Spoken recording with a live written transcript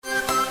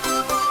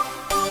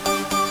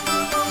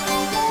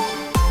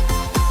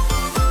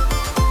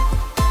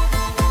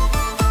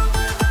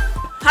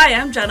Hi,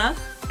 I'm Jenna.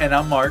 And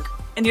I'm Mark.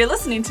 And you're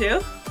listening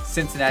to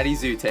Cincinnati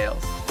Zoo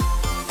Tales.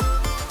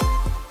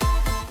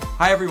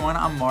 Hi everyone,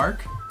 I'm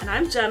Mark. And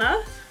I'm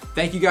Jenna.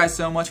 Thank you guys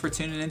so much for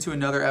tuning in to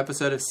another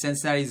episode of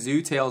Cincinnati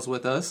Zoo Tales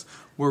with us.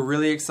 We're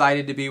really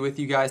excited to be with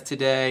you guys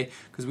today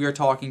because we are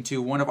talking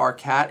to one of our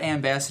Cat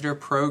Ambassador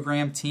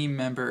Program team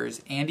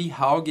members, Andy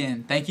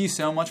Haugen. Thank you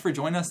so much for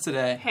joining us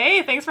today.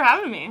 Hey, thanks for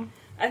having me.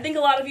 I think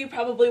a lot of you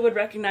probably would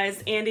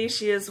recognize Andy.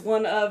 She is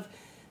one of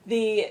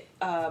the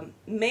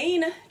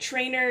main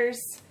trainers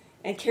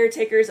and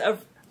caretakers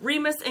of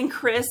Remus and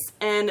Chris,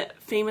 and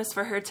famous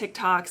for her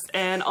TikToks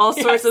and all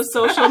sorts of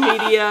social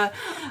media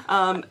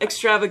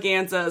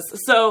extravaganzas.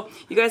 So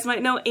you guys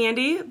might know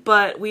Andy,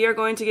 but we are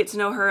going to get to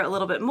know her a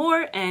little bit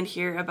more and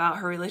hear about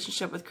her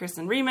relationship with Chris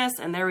and Remus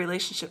and their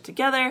relationship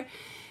together,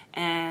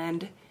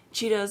 and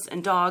cheetahs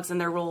and dogs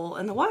and their role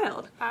in the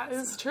wild. That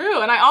is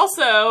true. And I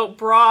also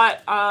brought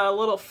a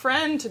little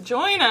friend to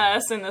join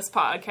us in this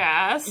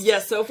podcast.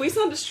 Yes, so if we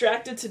sound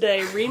distracted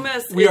today,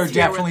 Remus We is are here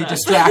definitely with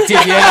us.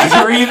 distracted,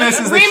 yeah. Remus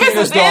is the Remus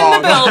cutest is dog.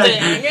 in the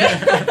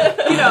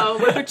building. You know,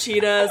 with her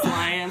cheetahs,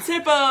 lions,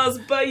 hippos,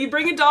 but you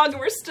bring a dog and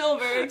we're still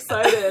very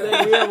excited,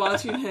 and we are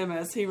watching him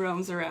as he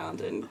roams around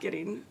and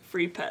getting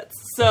free pets.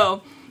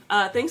 So,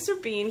 thanks for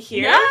being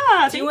here.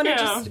 Yeah, Do you want to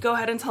thank you. just go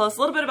ahead and tell us a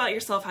little bit about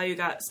yourself, how you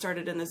got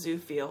started in the zoo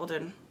field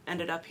and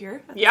ended up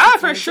here? Yeah,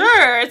 for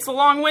sure. It's a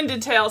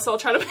long-winded tale, so I'll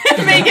try to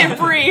make it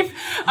brief.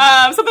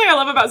 Something I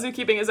love about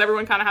zookeeping is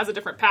everyone kind of has a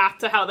different path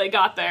to how they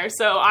got there.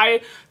 So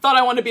I thought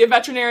I wanted to be a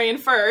veterinarian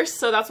first,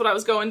 so that's what I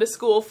was going to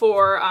school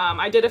for.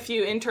 I did a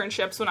few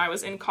internships when I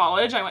was in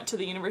college. I went to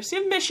the University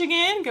of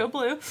Michigan, go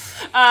blue,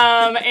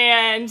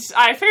 and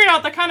I figured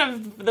out that kind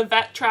of the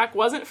vet track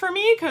wasn't for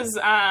me because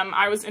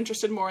I was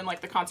interested more in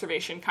like the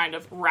conservation kind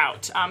of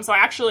route. So I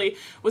actually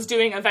was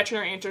doing a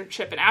veterinary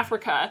internship in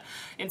Africa,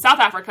 in South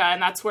Africa,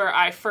 and that's where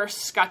I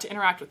first got to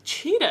interact with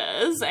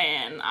cheetahs,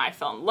 and I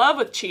fell in love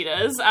with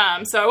cheetahs.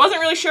 So I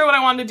wasn't really sure what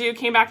I wanted to do.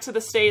 Came back to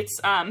the States,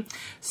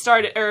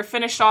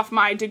 finished off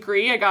my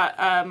degree. I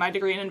got my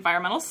degree in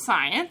environmental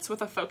science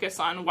with a focus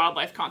on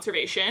wildlife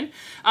conservation.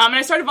 And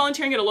I started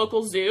volunteering at a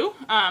local zoo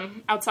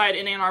outside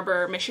in Ann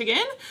Arbor,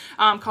 Michigan,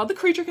 called the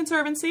Creature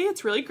Conservancy.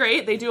 It's really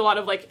great. They do a lot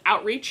of like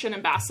outreach and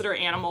ambassador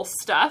animal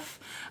stuff.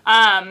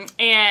 And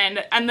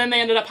then they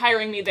ended up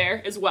hiring me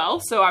there as well.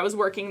 So I was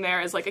working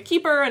there as like a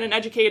keeper and an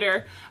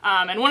educator.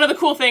 And one of the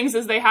cool things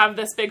is they have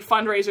this big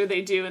fundraiser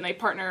they do, and they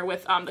partner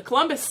with the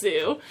Columbus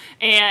Zoo.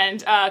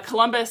 And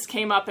Columbus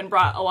came up and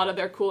brought a lot of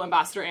their cool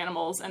ambassador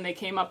animals, and they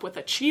came up with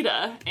a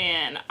cheetah.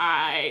 And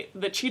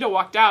the cheetah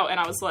walked out, and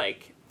I was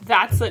like,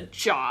 that's a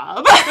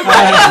job. What?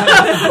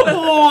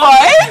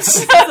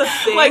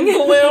 Like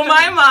blew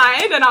my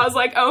mind, and I was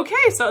like,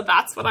 okay, so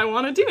that's what I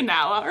want to do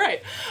now. All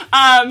right.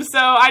 So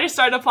I just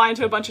started applying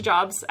to a bunch of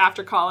jobs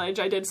after college.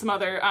 I did some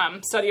other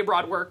study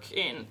abroad work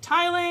in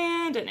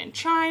Thailand and in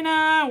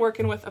China,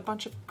 working with a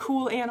bunch of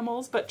cool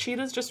animals, but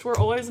cheetahs just were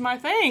always my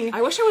thing.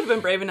 I wish I would have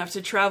been brave enough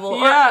to travel.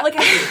 Yeah. Or,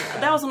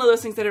 that was one of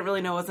those things I didn't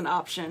really know was an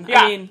option.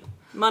 Yeah. I mean,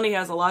 money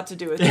has a lot to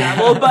do with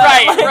travel, but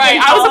Right.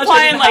 in I was college,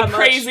 applying didn't like have much.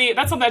 crazy.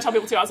 That's something I tell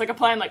people too. I was like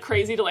applying like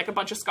crazy to like a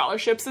bunch of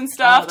scholarships and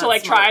stuff to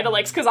like that's smart. try to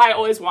like, because I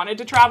always wanted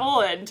to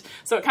travel, and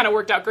so it kind of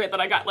worked out great that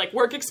I got like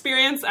work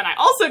experience and I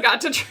also got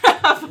to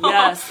travel.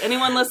 Yes,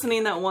 anyone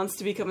listening that wants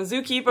to become a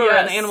zookeeper or in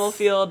Yes. the animal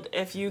field,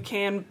 if you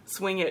can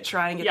swing it,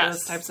 try and get Yes.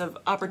 those types of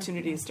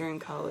opportunities during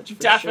college. For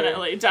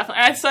Definitely.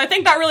 And so I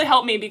think that really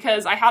helped me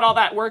because I had all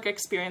that work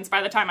experience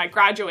by the time I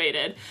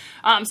graduated.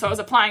 So I was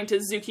applying to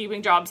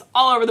zookeeping jobs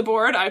all over the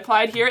board. I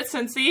applied here at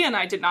Cincy, and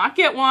I did not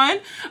get one.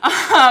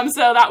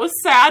 So that was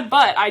sad,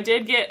 but I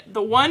did get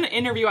the one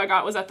interview I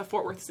got was at the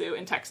Fort Worth Zoo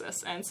in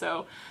Texas. And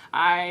so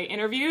I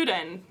interviewed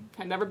and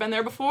had never been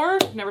there before,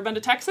 never been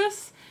to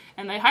Texas,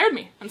 and they hired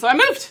me. And so I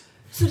moved.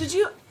 So did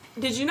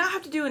you not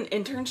have to do an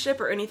internship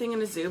or anything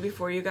in a zoo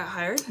before you got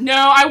hired? No,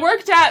 I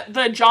worked at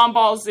the John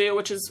Ball Zoo,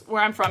 which is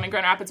where I'm from in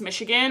Grand Rapids,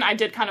 Michigan. I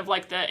did kind of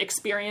like the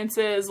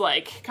experiences,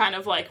 like kind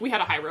of like we had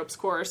a high ropes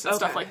course and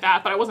stuff like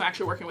that, but I wasn't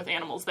actually working with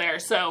animals there.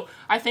 So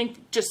I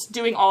think just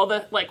doing all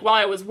the, like while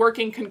I was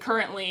working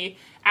concurrently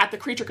at the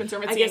Creature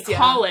Conservancy in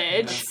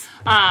college,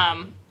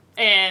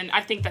 and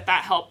I think that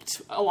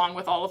helped along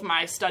with all of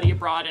my study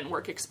abroad and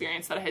work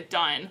experience that I had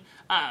done.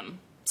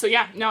 So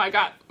yeah, no, I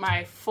got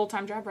my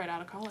full-time job right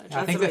out of college.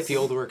 I think the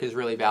field work is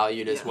really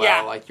valued as well.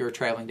 Yeah. Like you're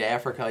traveling to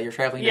Africa, you're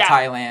traveling to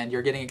Thailand,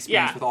 you're getting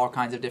experience with all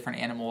kinds of different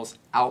animals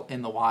out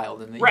in the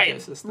wild in the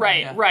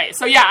ecosystem. Right.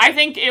 So yeah, I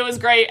think it was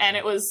great, and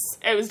it was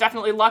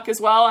definitely luck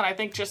as well. And I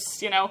think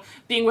just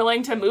being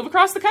willing to move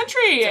across the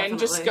country and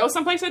just go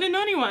someplace I didn't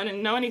know anyone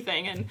and know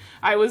anything. And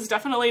I was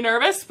definitely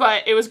nervous,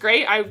 but it was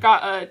great. I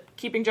got a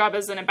keeping job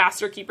as an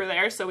ambassador keeper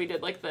there. So we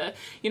did like the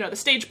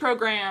stage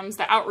programs,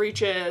 the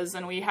outreaches,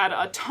 and we had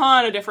a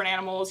ton of different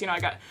animals.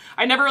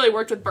 I never really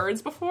worked with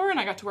birds before, and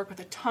I got to work with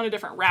a ton of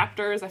different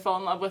raptors. I fell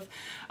in love with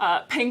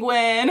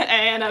penguin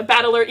and a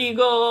battler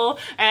eagle,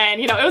 and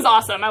it was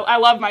awesome. I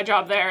loved my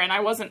job there, and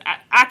I wasn't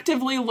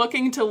actively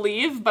looking to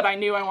leave, but I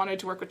knew I wanted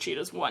to work with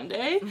cheetahs one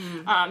day.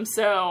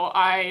 So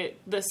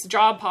this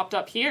job popped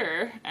up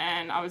here,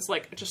 and I was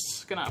like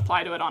just gonna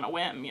apply to it on a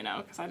whim,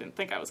 because I didn't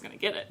think I was gonna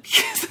get it,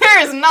 because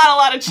there is not a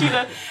lot of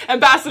cheetah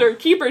ambassador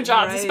keeper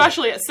jobs,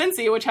 especially at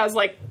Cincy, which has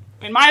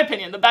in my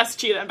opinion, the best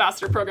cheetah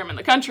ambassador program in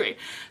the country.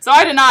 So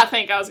I did not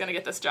think I was going to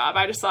get this job.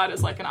 I just saw it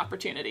as an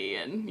opportunity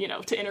and,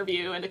 to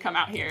interview and to come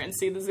out here and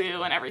see the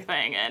zoo and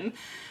everything. And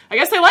I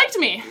guess they liked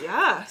me.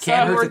 Yeah.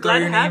 Can't hurt we're to glad throw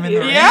to your have name you.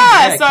 in the ring.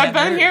 Yeah, so I've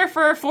been here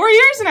for 4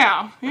 years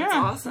now. Yeah. That's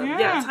awesome.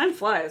 Yeah, time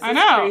flies. That's I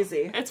know.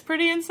 Crazy. It's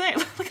pretty insane.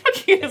 Look how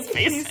cute his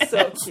face is. He's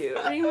so cute.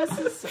 Remus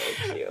is so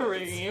cute.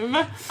 Reem.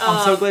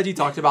 I'm so glad you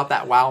talked about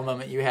that wow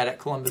moment you had at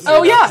Columbus.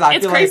 Oh, Zoo, yeah, 'cause I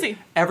it's feel crazy. Like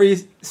every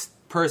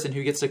person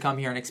who gets to come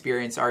here and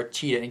experience our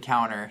cheetah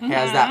encounter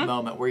has that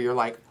moment where you're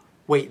like,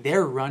 wait,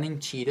 they're running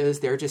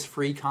cheetahs? They're just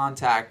free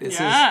contact. This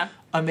is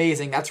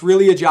amazing. That's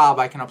really a job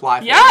I can apply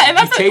for. Yeah, and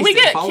that's we we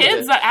get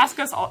kids that ask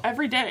us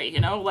every day,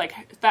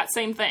 that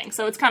same thing.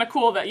 So it's kind of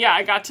cool that,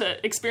 I got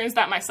to experience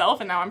that myself,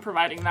 and now I'm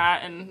providing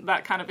that and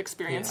that kind of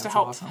experience to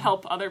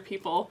help other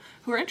people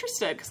who are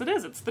interested, because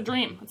it's the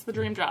dream. It's the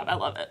dream job. I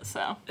love it.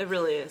 So it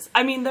really is.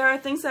 I mean, there are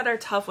things that are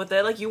tough with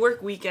it, like you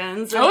work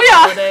weekends and Oh,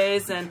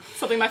 holidays, and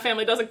something my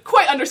family doesn't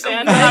quite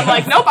understand. And I'm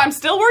like, nope, I'm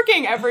still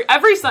working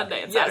every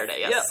Sunday and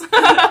Saturday. Yes. Yep.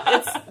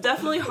 It's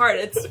definitely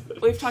hard.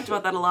 We've talked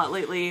about that a lot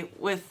lately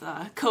with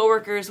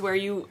coworkers, where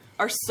you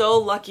are so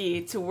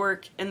lucky to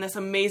work in this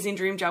amazing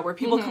dream job where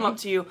people come up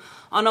to you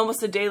on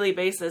almost a daily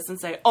basis and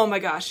say, oh my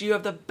gosh, you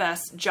have the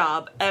best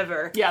job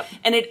ever. Yep.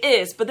 And it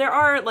is, but there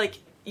are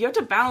you have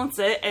to balance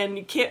it, and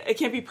it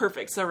can't be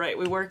perfect. So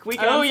we work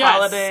weekends,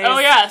 holidays. Oh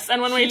yes,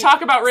 and when we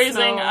talk about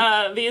raising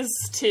these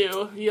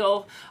two,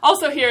 you'll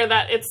also hear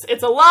that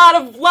it's a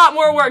lot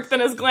more work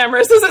than as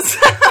glamorous as it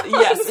sounds.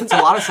 Yes, it's a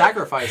lot of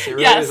sacrifice. It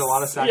really is a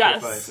lot of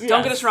sacrifice. Yes.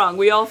 Don't get us wrong.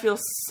 We all feel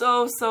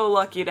so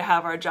lucky to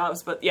have our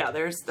jobs, but you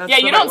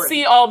don't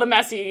see all the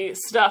messy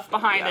stuff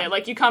behind it.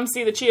 Like, you come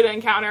see the cheetah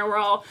encounter, we're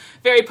all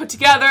very put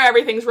together,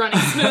 everything's running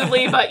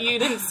smoothly, but you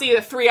didn't see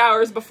the 3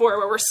 hours before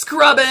where we're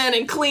scrubbing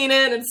and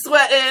cleaning and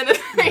sweating.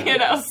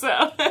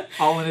 So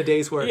all in a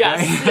day's work. Yes,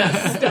 right?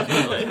 yes,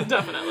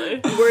 definitely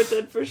worth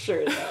it for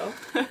sure, though.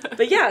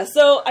 But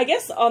so I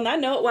guess on that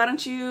note, why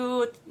don't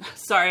you?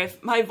 Sorry,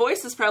 my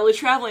voice is probably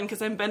traveling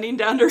because I'm bending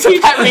down to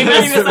reach at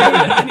Remus.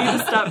 I need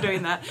to stop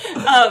doing that.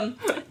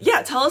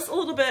 Tell us a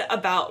little bit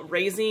about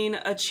raising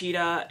a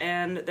cheetah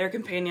and their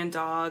companion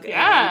dog.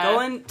 Yeah, and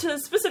going to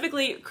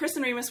specifically, Chris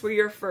and Remus were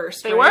your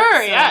first. They right?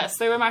 were, yes,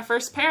 they were my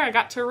first pair I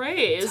got to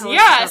raise.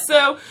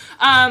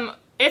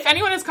 If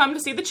anyone has come to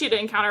see the cheetah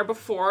encounter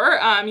before,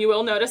 you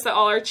will notice that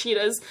all our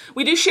cheetahs,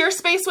 we do share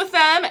space with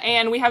them,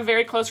 and we have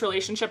very close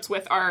relationships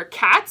with our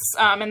cats,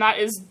 and that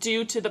is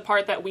due to the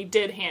part that we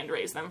did hand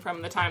raise them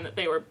from the time that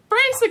they were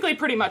basically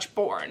pretty much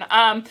born.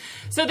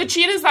 So the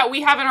cheetahs that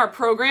we have in our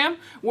program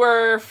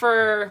were,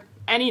 for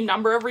any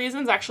number of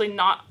reasons, actually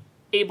not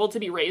able to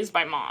be raised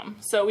by mom.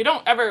 So we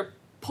don't ever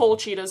pull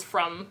cheetahs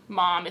from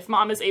mom. If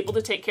mom is able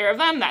to take care of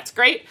them, that's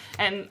great.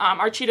 And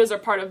our cheetahs are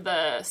part of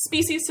the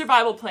species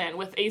survival plan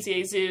with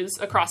AZA zoos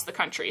across the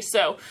country.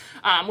 So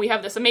we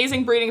have this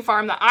amazing breeding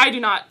farm that I do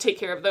not take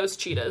care of those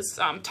cheetahs.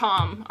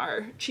 Tom,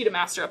 our cheetah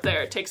master up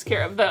there, takes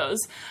care of those.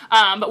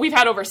 But we've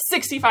had over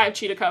 65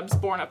 cheetah cubs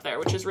born up there,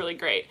 which is really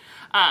great.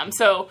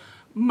 So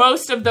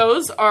most of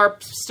those are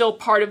still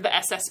part of the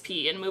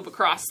SSP and move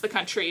across the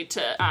country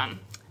to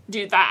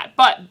do that.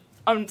 But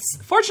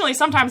unfortunately,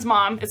 sometimes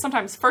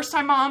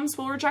first-time moms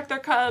will reject their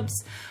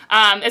cubs.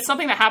 It's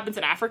something that happens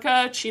in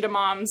Africa. Cheetah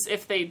moms,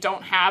 if they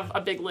don't have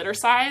a big litter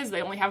size,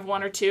 they only have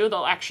 1 or 2,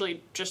 they'll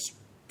actually just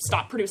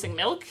stop producing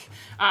milk,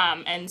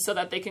 and so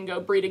that they can go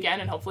breed again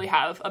and hopefully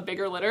have a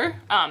bigger litter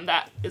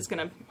that is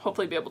going to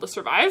hopefully be able to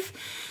survive.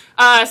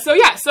 So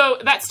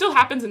that still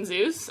happens in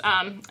zoos,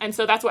 and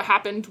so that's what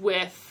happened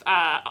with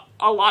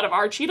a lot of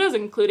our cheetahs,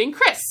 including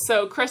Chris.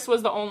 So Chris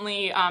was the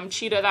only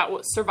cheetah that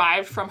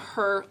survived from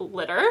her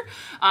litter,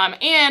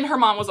 and her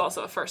mom was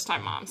also a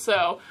first-time mom.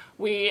 So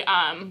we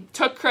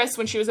took Chris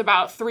when she was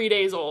about 3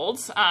 days old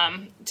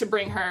to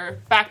bring her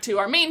back to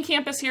our main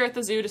campus here at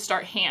the zoo to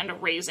start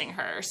hand-raising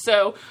her.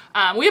 So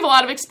we have a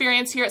lot of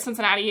experience here at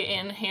Cincinnati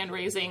in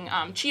hand-raising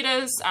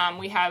cheetahs.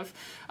 We have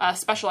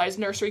specialized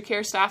nursery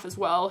care staff as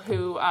well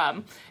who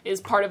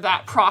is part of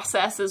that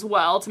process as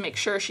well to make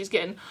sure she's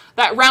getting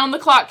that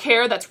round-the-clock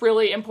care that's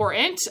really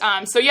important.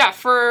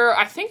 For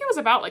I think it was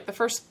about like the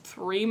first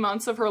 3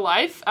 months of her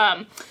life,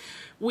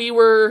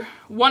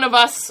 one of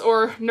us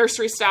or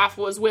nursery staff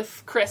was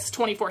with Chris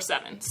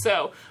 24/7.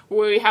 So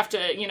we have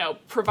to,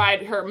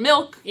 provide her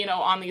milk,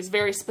 on these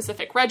very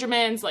specific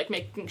regimens, like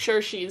making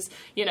sure she's,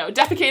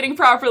 defecating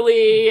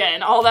properly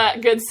and all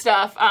that good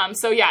stuff.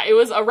 So yeah, it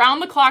was a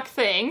round-the-clock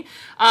thing,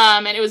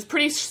 and it was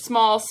pretty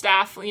small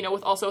staff,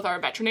 with our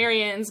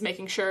veterinarians,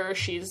 making sure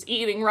she's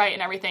eating right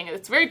and everything.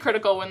 It's very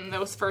critical in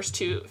those first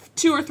two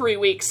or 3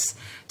 weeks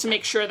to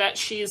make sure that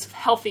she's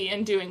healthy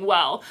and doing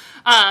well.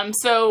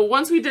 So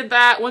once we did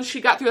that, once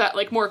she got through that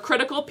like more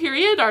critical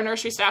period, our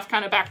nursery staff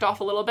kind of backed off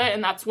a little bit,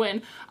 and that's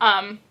when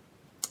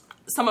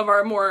some of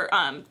our more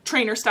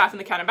trainer staff in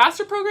the Cat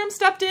Ambassador program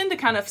stepped in to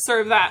kind of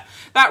serve that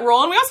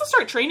role. And we also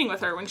start training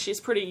with her when she's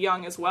pretty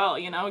young as well,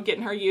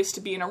 getting her used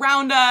to being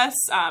around us.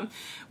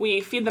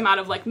 We feed them out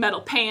of like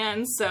metal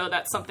pans, so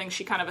that's something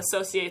she kind of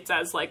associates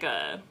as like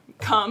a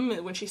cum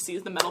when she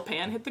sees the metal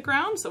pan hit the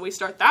ground. So we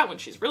start that when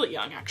she's really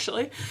young,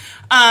 actually.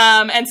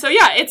 And so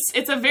yeah,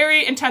 it's a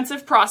very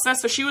intensive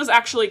process. So she was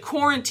actually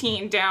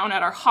quarantined down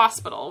at our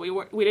hospital.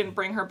 We didn't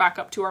bring her back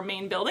up to our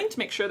main building to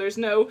make sure there's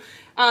no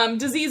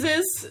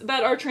diseases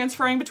that are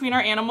transferring between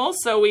our animals.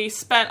 So we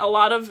spent a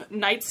lot of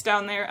nights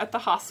down there at the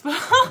hospital.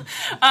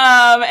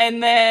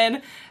 And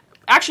then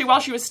actually, while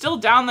she was still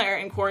down there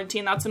in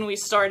quarantine, that's when we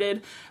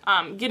started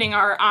getting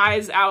our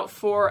eyes out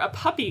for a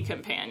puppy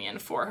companion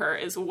for her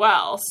as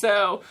well.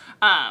 So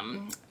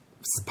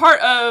part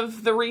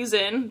of the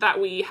reason that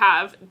we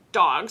have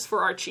dogs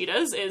for our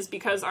cheetahs is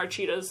because our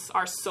cheetahs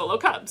are solo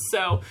cubs.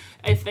 So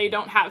if they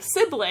don't have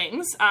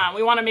siblings,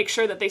 we want to make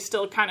sure that they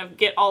still kind of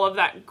get all of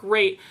that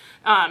great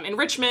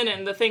enrichment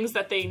and the things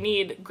that they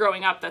need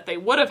growing up that they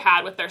would have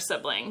had with their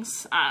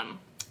siblings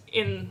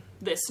in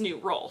this new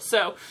role.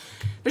 So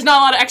there's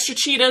not a lot of extra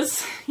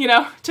cheetahs,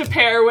 to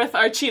pair with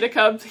our cheetah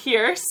cub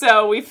here.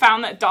 So we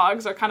found that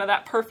dogs are kind of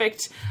that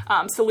perfect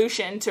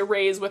solution to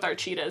raise with our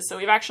cheetahs. So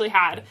we've actually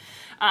had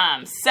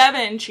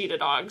 7 cheetah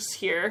dogs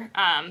here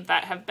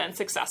that have been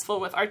successful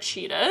with our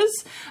cheetahs.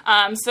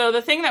 So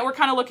the thing that we're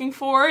kind of looking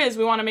for is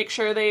we want to make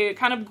sure they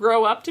kind of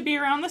grow up to be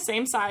around the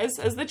same size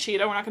as the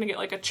cheetah. We're not going to get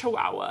like a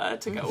chihuahua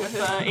to go with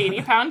an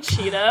 80-pound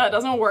cheetah. It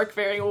doesn't work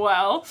very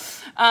well.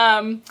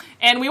 And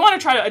we want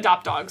to try to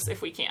adopt dogs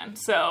if we can.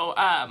 So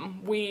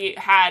we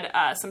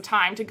had some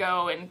time to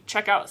go and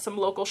check out some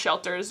local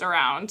shelters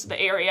around the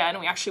area, and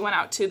we actually went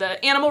out to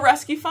the Animal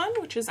Rescue Fund,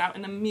 which is out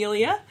in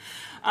Amelia.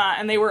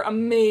 And they were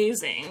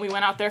amazing. We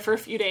went out there for a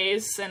few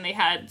days, and they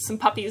had some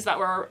puppies that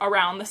were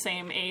around the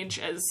same age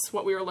as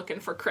what we were looking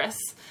for Chris.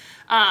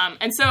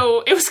 And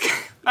so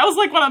that was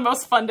like one of the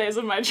most fun days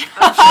of my job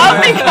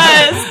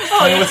because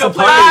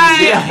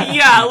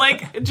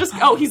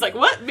he's like,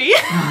 what, me?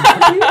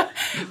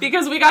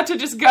 Because we got to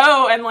just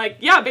go and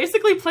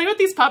basically play with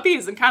these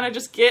puppies and kind of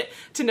just get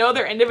to know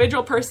their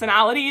individual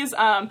personalities.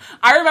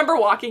 I remember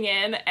walking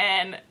in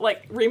and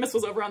Remus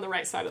was over on the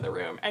right side of the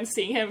room and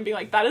seeing him and being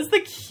like, that is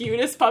the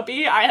cutest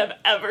puppy I have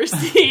ever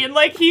seen.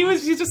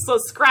 He's just so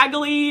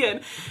scraggly.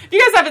 And if you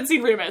guys haven't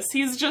seen Remus,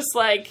 he's just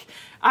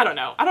I don't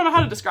know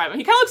how to describe him.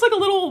 He kind of looks like a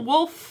little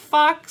wolf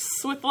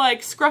fox with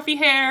scruffy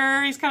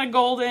hair. He's kind of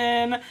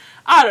golden.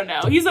 I don't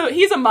know. He's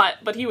a mutt,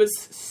 but he was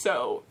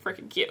so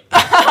freaking cute.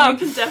 You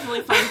can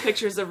definitely find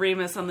pictures of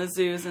Remus on the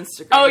zoo's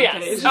Instagram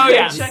page. Oh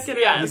yes. Check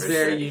it out. He's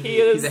very unique.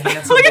 He's a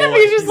handsome look at him.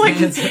 boy.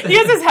 He's just he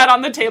has his head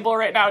on the table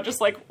right now,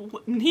 just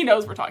he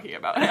knows we're talking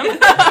about him.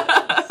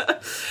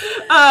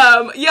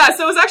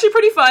 So it was actually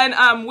pretty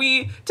fun.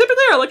 We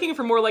typically are looking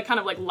for more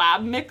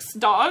lab mix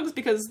dogs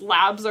because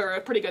labs are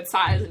a pretty good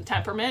size and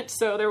temperament.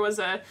 So there was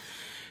a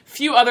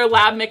few other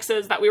lab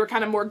mixes that we were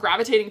kind of more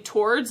gravitating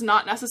towards,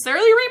 not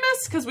necessarily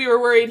Remus, because we were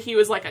worried he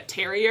was like a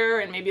terrier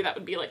and maybe that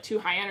would be too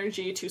high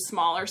energy, too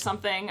small or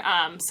something.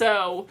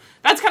 So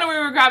that's kind of where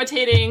we were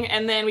gravitating.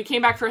 And then we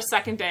came back for a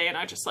second day and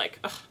I was just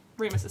ugh.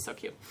 Remus is so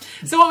cute.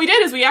 So what we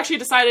did is we actually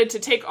decided to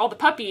take all the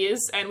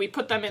puppies and we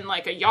put them in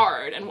a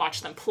yard and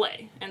watch them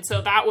play. And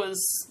so that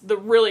was the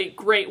really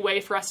great way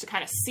for us to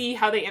kind of see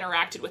how they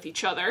interacted with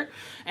each other.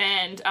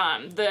 And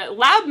the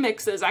lab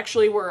mixes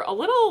actually were a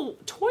little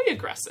toy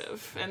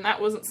aggressive, and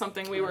that wasn't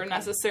something we were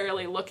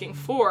necessarily looking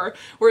for.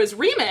 Whereas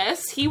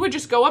Remus, he would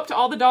just go up to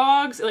all the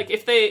dogs, he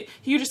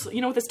would just,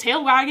 with his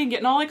tail wagging,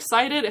 getting all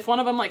excited. If one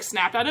of them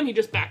snapped at him, he'd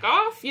just back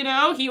off,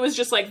 He was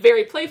just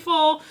very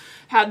playful,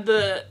 had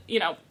the,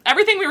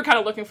 everything we were kind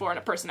of looking for in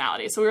a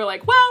personality. So we were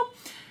like, well,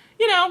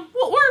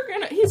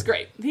 he's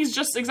great. He's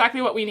just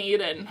exactly what we need,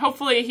 and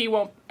hopefully he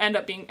won't end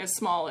up being as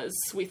small as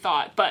we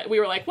thought. But we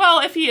were like, well,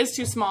 if he is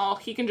too small,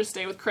 he can just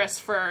stay with Chris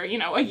for,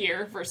 a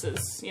year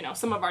versus,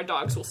 some of our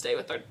dogs will stay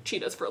with our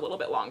cheetahs for a little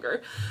bit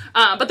longer.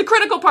 But the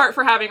critical part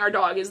for having our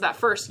dog is that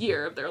first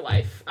year of their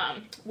life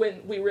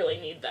when we really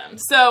need them.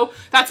 So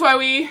that's why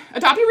we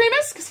adopted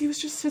Remus, because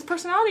his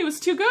personality was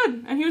too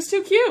good, and he was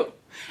too cute.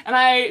 And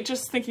I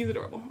just think he's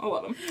adorable. I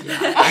love him.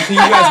 Yeah. I think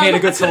you guys made a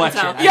good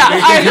selection.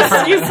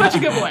 He's such a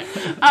good boy.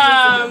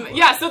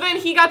 So then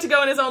he got to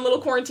go in his own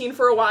little quarantine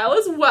for a while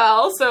as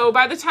well. So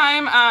by the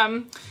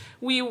time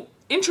we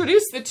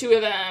introduced the two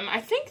of them,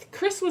 I think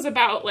Chris was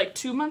about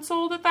 2 months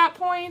old at that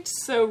point.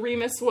 So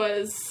Remus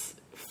was,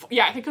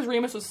 I think because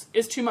Remus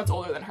is 2 months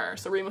older than her.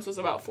 So Remus was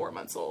about 4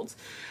 months old.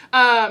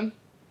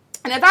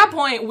 And at that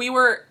point,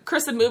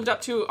 Chris had moved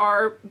up to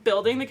our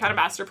building, the Cat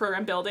Ambassador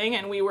Program building,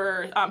 and we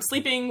were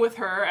sleeping with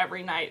her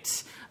every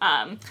night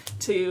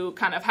to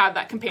kind of have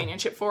that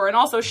companionship for her. And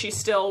also, she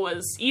still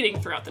was eating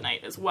throughout the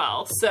night as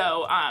well.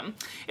 So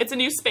it's a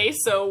new space,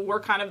 so we're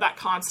kind of that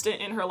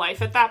constant in her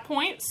life at that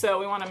point. So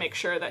we want to make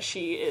sure that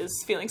she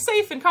is feeling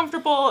safe and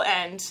comfortable.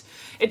 And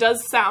it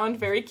does sound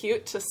very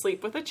cute to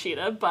sleep with a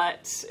cheetah,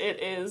 but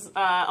it is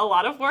a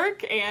lot of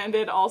work, and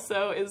it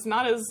also is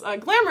not as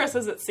glamorous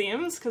as it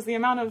seems, because the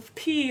amount of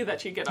pee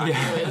that you get on you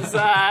is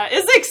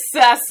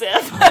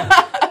excessive.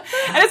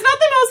 And it's not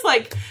the most,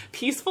 like,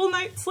 peaceful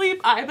night's sleep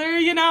either,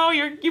 you know?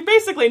 You're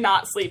basically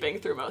not sleeping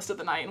through most of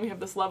the night, and we have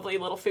this lovely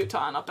little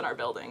futon up in our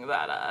building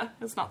that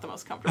is not the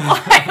most comfortable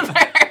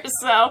either.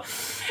 So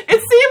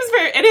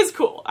it is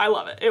cool. I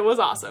love it. It was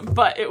awesome.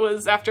 But it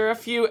was after a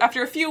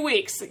few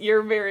weeks,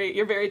 you're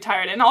very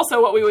tired. And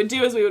also what we would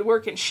do is we would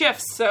work in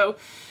shifts. So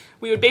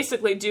we would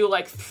basically do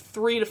like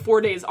 3 to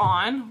 4 days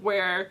on,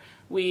 where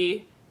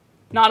we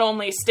not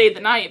only stayed the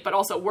night, but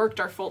also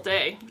worked our full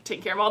day,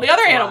 taking care of all the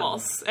other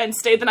animals, and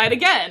stayed the night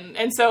again.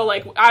 And so,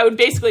 like, I would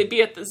basically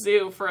be at the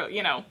zoo for,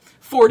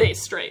 4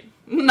 days straight,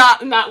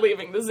 not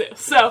leaving the zoo.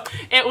 So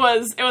it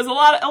was a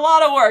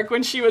lot of work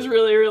when she was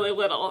really, really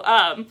little.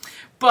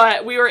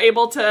 But we were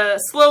able to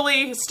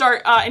slowly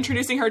start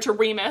introducing her to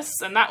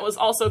Remus, and that was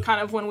also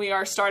kind of when we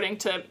are starting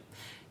to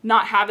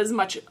not have as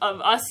much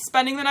of us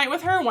spending the night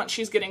with her once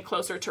she's getting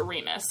closer to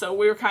Remus. So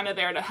we were kind of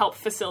there to help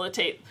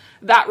facilitate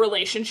that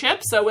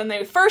relationship. So when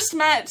they first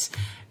met,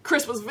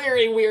 Chris was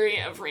very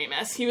weary of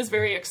Remus. He was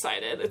very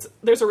excited.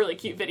 There's a really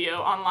cute video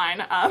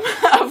online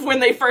of when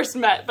they first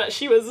met, but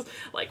she was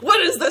like, what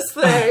is this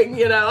thing?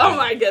 Oh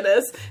my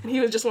goodness. And he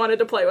was just wanted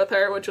to play with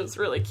her, which was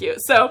really cute.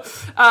 So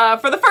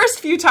for the first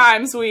few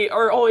times, we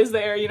are always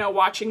there,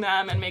 watching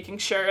them and making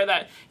sure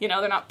that,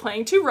 they're not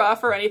playing too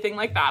rough or anything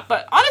like that.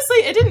 But honestly,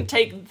 it didn't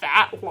take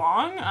that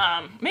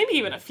long, maybe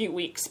even a few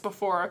weeks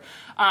before,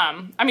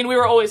 we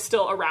were always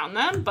still around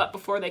them, but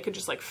before they could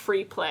just like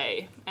free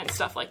play and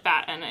stuff like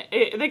that. And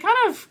they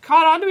kind of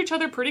caught on to each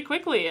other pretty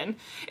quickly. And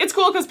it's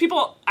cool because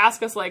people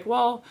ask us like,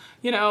 well,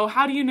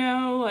 how do you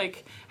know,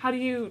 like, how do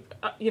you,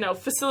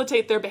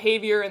 facilitate their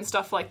behavior and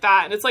stuff like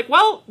that? And it's like,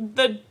 well,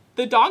 the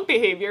dog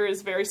behavior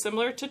is very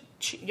similar to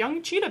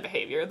young cheetah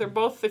behavior. They're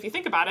both, if you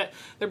think about it,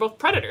 they're both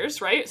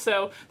predators, right?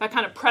 So that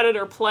kind of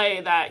predator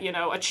play that,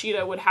 a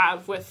cheetah would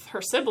have with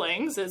her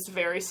siblings is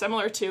very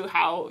similar to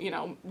how,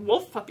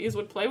 wolf puppies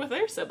would play with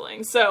their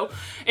siblings. So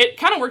it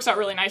kind of works out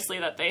really nicely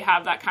that they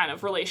have that kind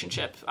of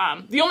relationship.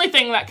 The only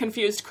thing that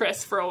confused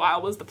Chris for a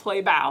while was the play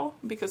bow,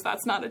 because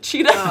that's not a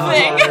cheetah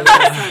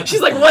thing.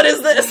 She's like, what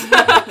is this?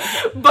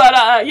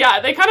 But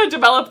they kind of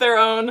developed their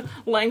own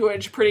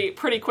language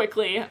pretty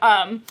quickly.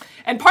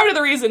 And part of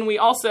the reason we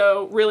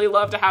also really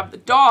love to have the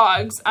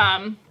dogs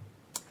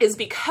is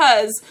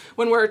because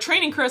when we're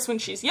training Chris when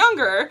she's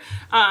younger,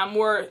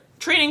 we're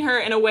training her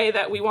in a way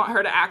that we want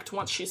her to act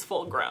once she's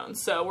full grown.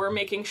 So we're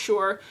making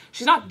sure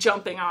she's not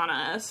jumping on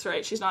us,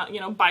 right? She's not,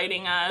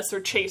 biting us or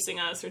chasing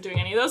us or doing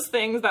any of those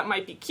things that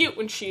might be cute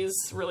when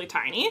she's really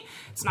tiny.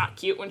 It's not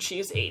cute when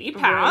she's 80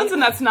 pounds, right.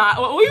 And that's not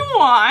what we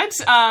want.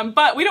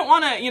 But we don't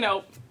want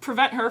to,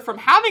 prevent her from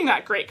having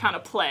that great kind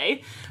of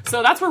play.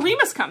 So that's where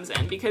Remus comes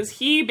in, because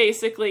he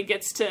basically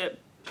gets to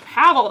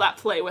have all that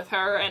play with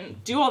her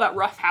and do all that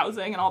rough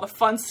housing and all the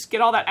fun, get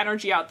all that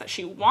energy out that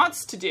she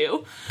wants to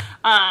do.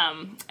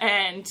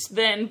 And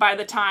then by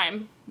the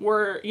time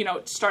we're,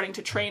 starting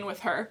to train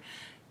with her,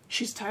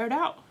 she's tired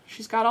out.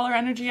 She's got all her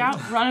energy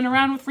out running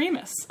around with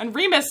Remus. And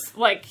Remus,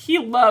 like, he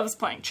loves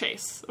playing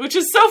chase, which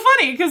is so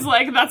funny because,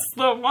 like, that's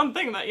the one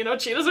thing that,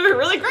 cheetahs are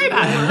really great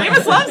at.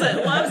 Remus loves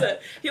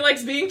it. He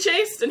likes being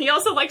chased, and he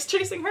also likes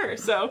chasing her.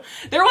 So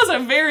there was a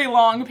very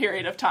long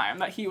period of time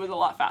that he was a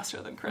lot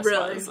faster than Chris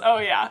was. Oh,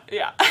 yeah.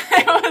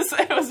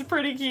 It was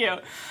pretty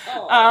cute.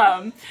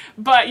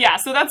 But, yeah,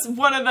 so that's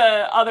one of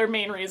the other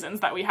main reasons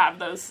that we have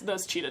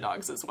those cheetah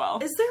dogs as well.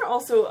 Is there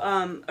also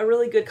a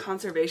really good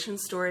conservation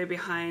story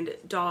behind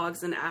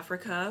dogs in Africa?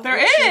 There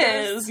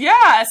is,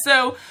 yeah.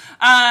 So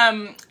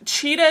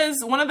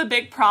cheetahs, one of the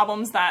big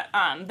problems that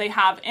they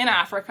have in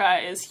Africa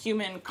is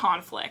human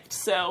conflict.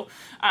 So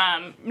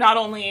not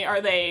only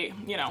are they,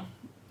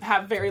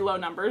 have very low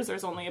numbers,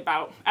 there's only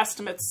about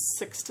estimates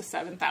 6,000 to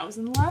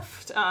 7,000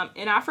 left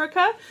in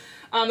Africa.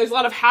 There's a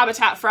lot of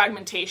habitat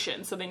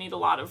fragmentation, so they need a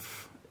lot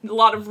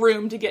of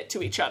room to get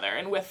to each other.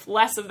 And with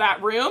less of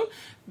that room,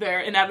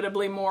 they're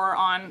inevitably more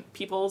on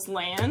people's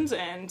land,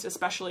 and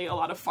especially a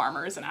lot of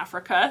farmers in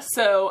Africa.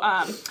 So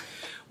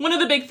one of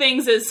the big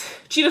things is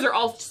cheetahs are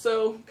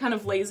also kind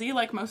of lazy,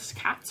 like most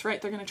cats, right?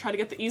 They're going to try to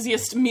get the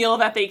easiest meal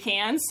that they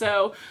can.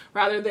 So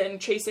rather than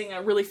chasing a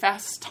really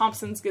fast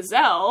Thompson's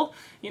gazelle,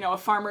 a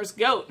farmer's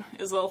goat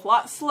is a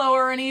lot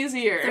slower and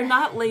easier. They're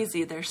not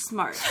lazy, they're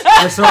smart.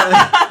 They're smart.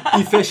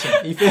 Efficient.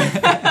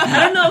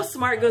 I don't know if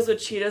smart goes with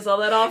cheetahs all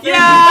that often.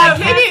 Yeah,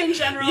 but maybe in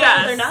general,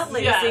 they're not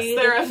lazy. Yes,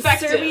 they're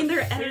effective. Conserving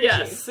their energy.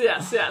 Yes.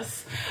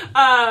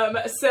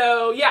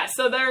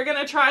 So they're going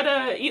to try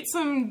to eat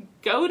some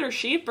goat or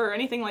sheep or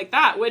anything like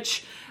that,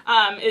 which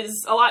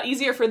is a lot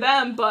easier for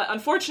them, but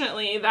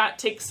unfortunately that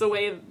takes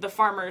away the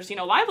farmer's,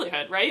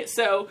 livelihood, right?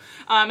 So,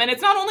 and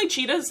it's not only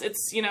cheetahs,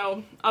 it's,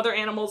 other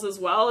animals as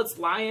well. It's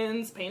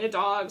lions, painted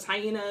dogs,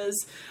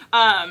 hyenas.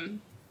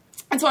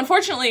 And so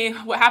unfortunately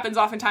what happens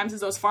oftentimes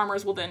is those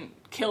farmers will then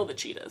kill the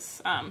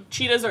cheetahs.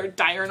 Cheetahs are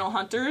diurnal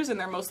hunters, and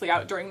they're mostly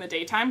out during the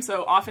daytime,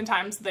 so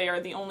oftentimes they are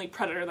the only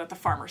predator that the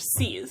farmer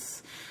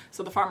sees.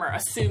 So the farmer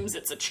assumes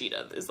it's a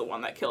cheetah is the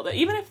one that killed it,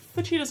 even if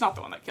the cheetah's not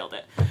the one that killed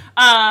it.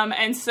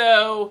 And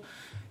so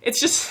it's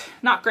just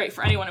not great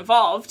for anyone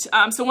involved.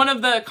 So one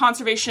of the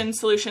conservation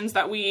solutions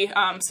that we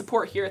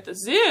support here at the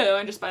zoo,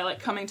 and just by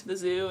coming to the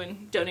zoo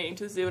and donating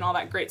to the zoo and all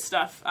that great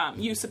stuff,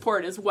 you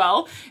support as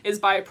well, is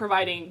by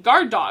providing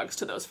guard dogs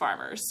to those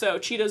farmers. So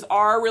cheetahs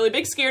are really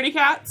big scaredy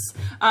cats.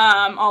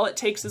 All it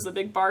takes is a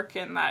big bark,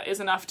 and that is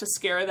enough to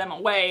scare them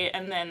away,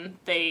 and then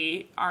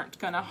they aren't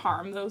going to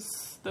harm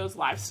those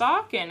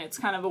livestock. And it's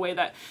kind of a way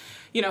that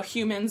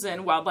humans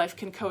and wildlife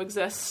can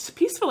coexist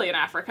peacefully in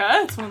Africa.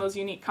 It's one of those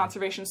unique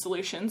conservation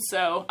solutions.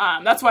 So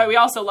that's why we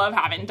also love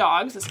having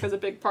dogs, is because a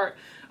big part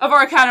of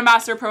our Cat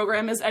Ambassador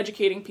program is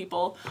educating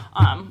people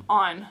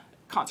on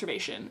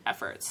conservation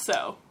efforts.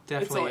 So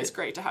definitely, it's always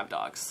great to have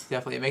dogs.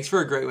 Definitely. It makes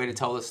for a great way to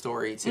tell the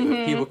story, too.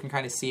 If people can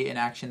kind of see it in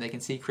action, they can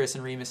see Chris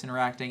and Remus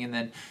interacting, and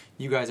then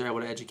you guys are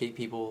able to educate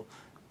people.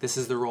 This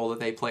is the role that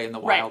they play in the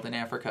wild in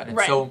Africa, and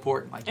it's so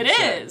important. Like you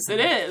said. It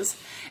is.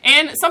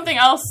 And something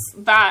else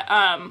that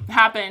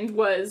happened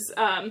was,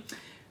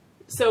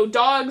 so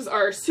dogs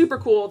are super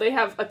cool. They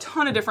have a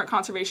ton of different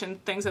conservation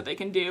things that they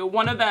can do.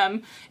 One of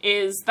them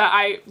is that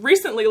I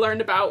recently learned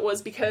about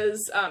was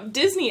because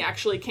Disney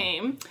actually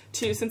came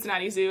to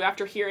Cincinnati Zoo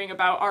after hearing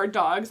about our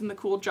dogs and the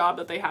cool job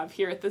that they have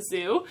here at the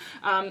zoo.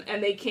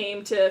 And they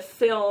came to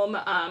film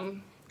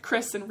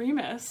Chris and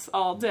Remus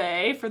all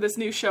day for this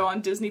new show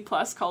on Disney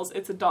Plus called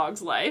It's a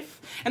Dog's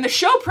Life. And the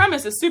show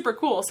premise is super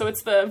cool. So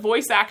it's the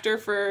voice actor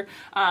for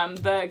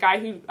the guy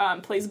who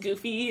plays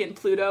Goofy and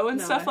Pluto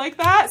and stuff like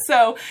that.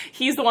 So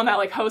he's the one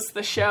that hosts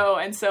the show.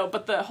 And so,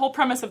 but the whole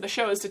premise of the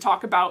show is to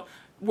talk about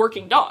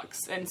working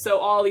dogs, and so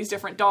all these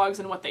different dogs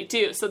and what they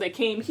do. So they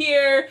came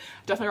here.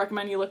 Definitely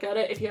recommend you look at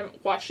it if you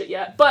haven't watched it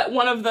yet. But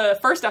one of the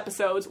first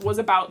episodes was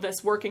about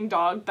this working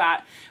dog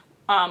that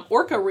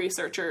orca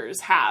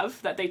researchers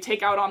have, that they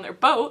take out on their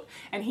boat,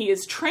 and he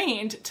is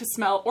trained to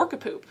smell orca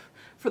poop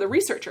for the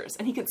researchers,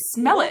 and he can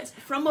smell it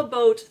from a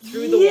boat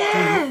through the water.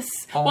 Yes.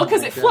 Well,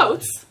 because it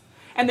floats,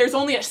 and there's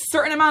only a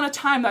certain amount of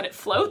time that it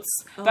floats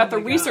that the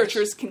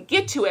researchers can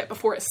get to it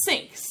before it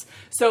sinks.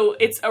 So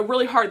it's a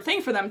really hard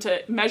thing for them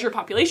to measure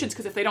populations,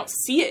 because if they don't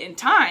see it in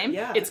time,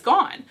 it's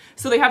gone.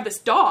 So they have this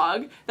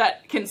dog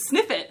that can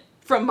sniff it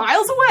from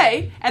miles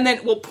away, and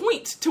then will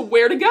point to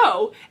where to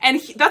go, and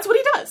that's what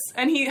he does.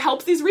 And he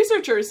helps these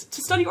researchers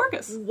to study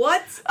orcas.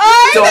 What?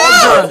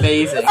 Dogs are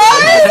amazing.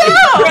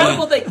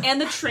 Incredible thing.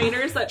 And the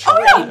trainers that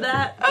train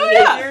that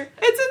behavior.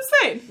 It's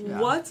insane.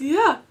 Yeah. What?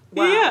 Yeah.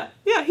 Wow.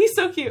 Yeah, he's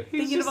so cute.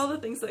 He's thinking of all the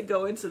things that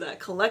go into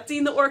that.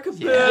 Collecting the orca poop,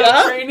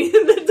 training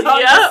the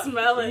dog to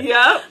smell it,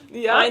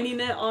 finding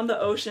it on the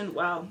ocean.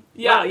 Wow.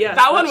 Yeah, yes,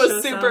 that one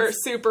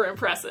was super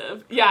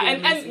impressive. Yeah,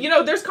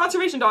 and there's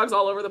conservation dogs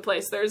all over the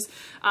place. There's, in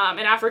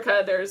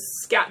Africa, there's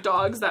scat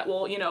dogs that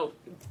will,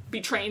 be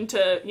trained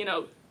to,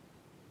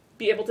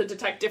 be able to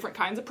detect different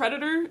kinds of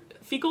predator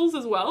fecals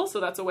as well, so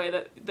that's a way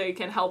that they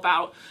can help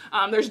out.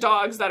 There's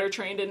dogs that are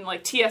trained in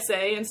TSA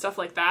and stuff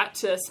like that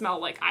to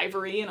smell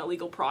ivory and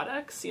illegal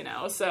products,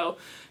 so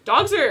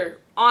dogs are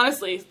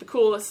honestly the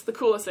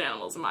coolest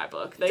animals in my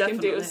book. They can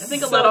do I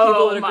think a lot of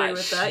people would agree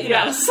with that.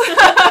 Yes.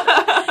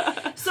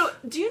 So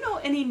do you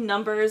know any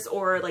numbers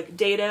or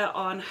data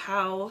on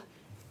how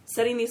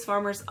setting these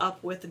farmers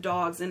up with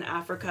dogs in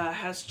Africa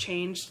has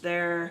changed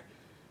their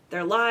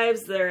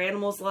lives, their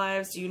animals'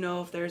 lives? Do you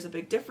know if there's a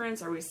big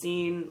difference? Are we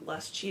seeing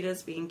less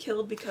cheetahs being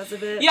killed because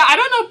of it? Yeah, I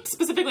don't know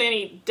specifically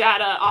any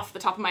data off the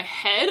top of my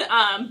head,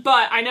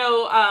 but I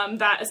know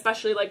that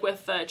especially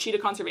with the Cheetah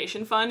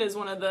Conservation Fund is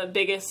one of the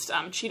biggest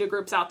cheetah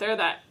groups out there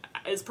that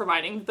is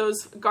providing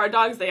those guard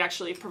dogs. They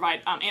actually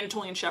provide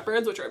Anatolian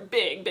Shepherds, which are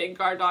big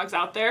guard dogs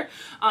out there,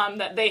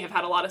 that they have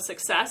had a lot of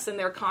success, and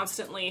they're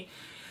constantly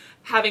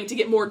having to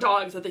get more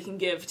dogs that they can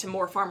give to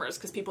more farmers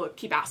because people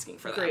keep asking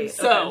for them. Great.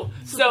 So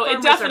it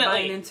definitely are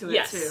buying into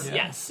it too.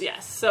 Yes.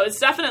 So it's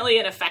definitely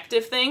an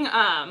effective thing.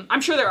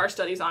 I'm sure there are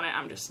studies on it.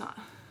 I'm just not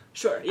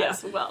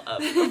as well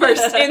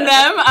versed in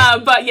them.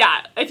 But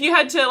yeah, if you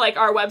head to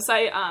our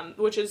website,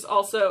 which is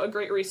also a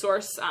great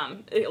resource,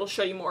 it'll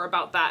show you more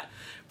about that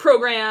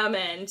program,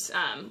 and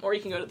or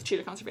you can go to the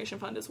Cheetah Conservation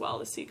Fund as well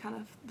to see kind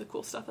of the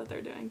cool stuff that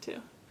they're doing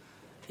too.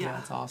 Yeah,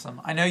 that's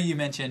awesome. I know you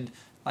mentioned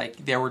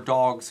there were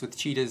dogs with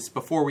cheetahs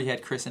before we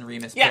had Chris and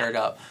Remus paired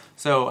up.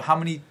 So how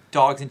many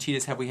dogs and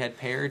cheetahs have we had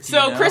paired?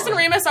 So Chris and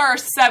Remus are our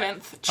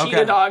 7th cheetah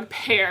Okay. dog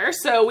pair.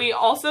 So we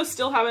also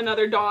still have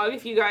another dog.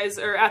 If you guys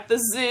are at the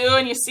zoo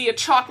and you see a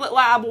chocolate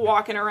lab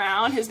walking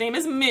around, his name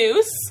is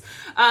Moose.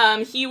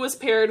 He was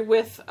paired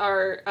with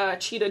our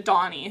cheetah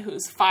Donnie,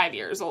 who's 5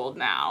 years old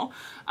now.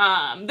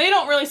 They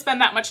don't really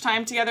spend that much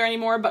time together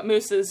anymore, but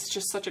Moose is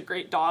just such a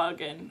great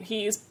dog, and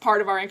he's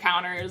part of our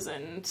encounters,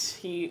 and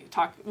we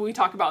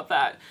talk about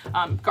that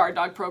guard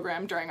dog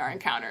program during our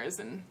encounters,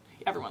 and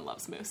everyone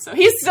loves Moose, so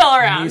he's still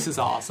around. Moose is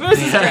awesome.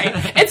 Moose is great.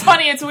 It's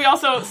funny. We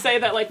also say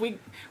that like we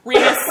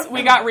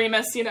got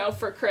Remus,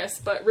 for Chris,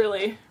 but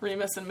really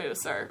Remus and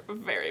Moose are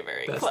very,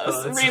 very Best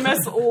close. buds.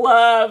 Remus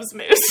loves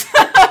Moose.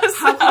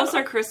 How close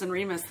are Chris and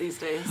Remus these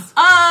days?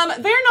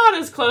 They're not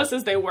as close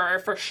as they were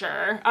for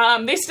sure.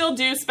 They still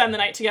do spend the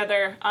night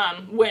together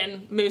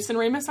when Moose and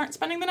Remus aren't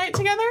spending the night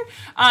together.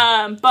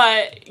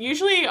 But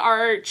usually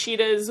our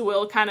cheetahs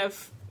will kind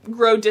of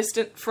grow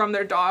distant from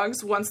their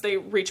dogs once they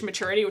reach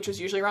maturity, which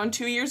is usually around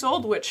 2 years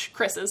old, which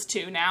Chris is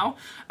 2 now.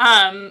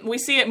 We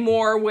see it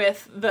more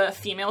with the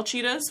female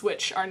cheetahs,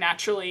 which are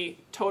naturally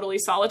totally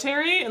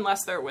solitary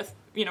unless they're with,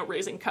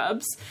 raising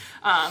cubs.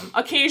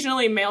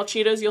 Occasionally male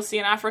cheetahs you'll see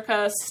in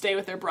Africa stay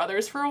with their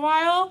brothers for a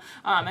while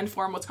and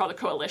form what's called a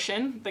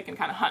coalition. They can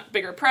kind of hunt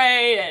bigger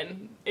prey,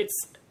 and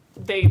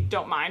they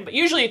don't mind, but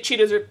usually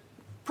cheetahs are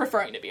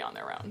preferring to be on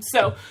their own.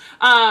 So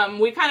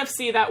we kind of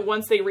see that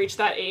once they reach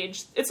that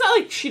age, it's not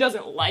like she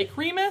doesn't like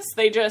Remus,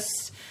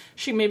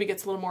 she maybe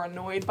gets a little more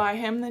annoyed by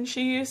him than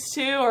she used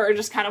to, or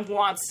just kind of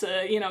wants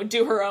to,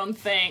 do her own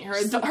thing, her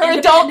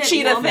adult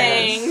cheetah woman.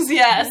 things.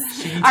 Yes,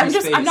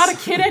 I'm not a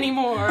kid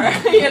anymore.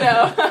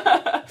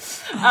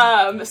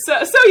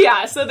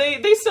 So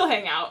they still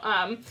hang out,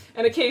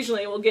 and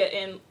occasionally we'll get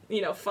in,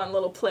 fun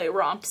little play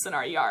romps in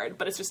our yard,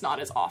 but it's just not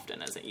as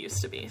often as it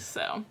used to be.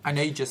 So I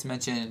know you just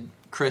mentioned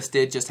Chris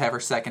did just have her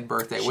 2nd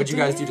birthday. What'd you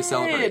guys do to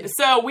celebrate?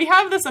 So we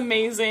have this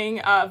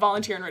amazing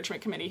volunteer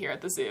enrichment committee here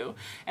at the zoo,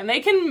 and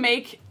they can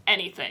make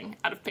anything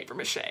out of paper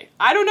mache.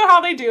 I don't know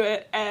how they do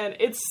it, and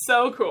it's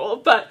so cool,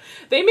 but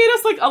they made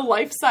us like a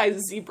life-size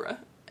zebra.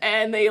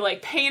 And they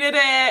painted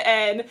it,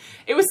 and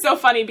it was so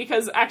funny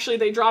because actually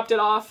they dropped it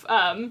off,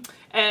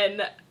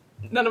 and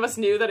none of us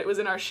knew that it was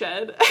in our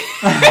shed.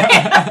 We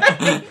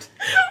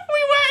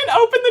went and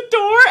opened the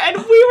door, and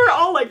we were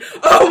all like,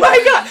 "Oh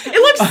my god,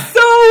 it looks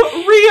so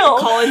real!"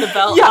 Calling the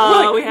bell.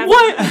 Yeah, we had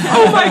what?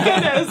 Oh my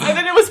goodness! And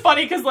then it was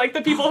funny because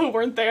the people who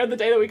weren't there the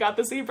day that we got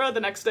the zebra,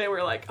 the next day we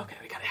were like, "Okay,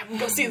 we gotta have them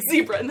go see a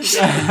zebra in the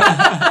shed." So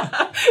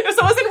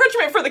it was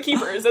enrichment for the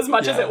keepers as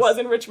much as it was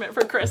enrichment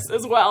for Chris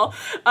as well.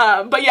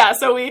 But yeah,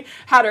 so we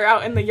had her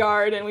out in the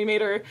yard, and we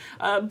made her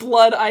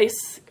blood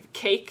ice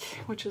cake,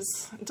 which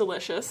is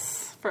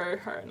delicious. For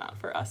her, not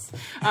for us.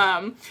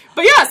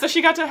 But yeah, so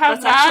she got to have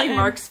That's that. actually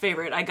Mark's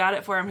favorite. I got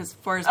it for him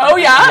for his Oh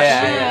birthday. yeah?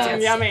 Yeah.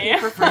 Yummy. He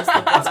prefers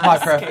the That's my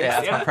preference. cakes,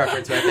 Yeah, that's my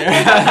preference right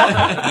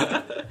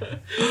there.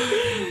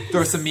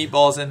 Throw some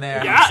meatballs in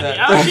there. Yeah, she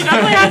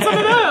definitely had some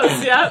of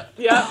those. Yep.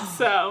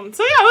 So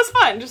yeah, it was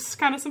fun. Just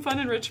kind of some fun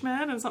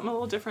enrichment and something a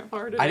little different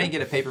for her to do. I didn't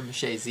get a paper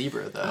mache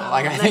zebra though.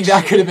 I think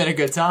that could have been a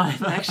good time.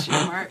 Next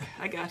year, Mark.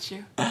 I got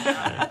you.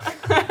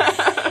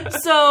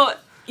 So,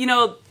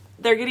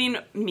 they're getting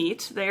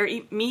meat. They are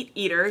meat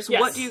eaters. Yes.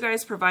 What do you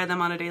guys provide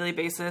them on a daily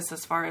basis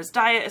as far as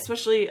diet,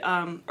 especially,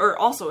 or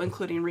also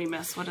including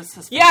Remus? What is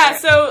his favorite? Yeah,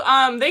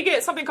 so they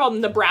get something called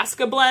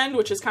Nebraska Blend,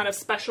 which is kind of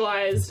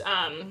specialized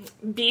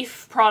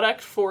beef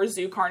product for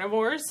zoo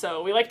carnivores.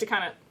 So we like to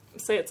kind of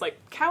say it's like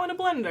cow in a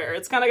blender.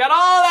 It's kind of got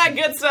all that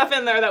good stuff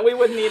in there that we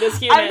wouldn't eat as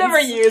humans. I've never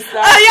used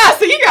that. Yeah,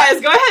 so you guys,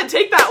 go ahead,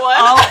 take that one.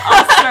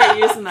 I'll start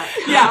using that.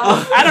 Yeah.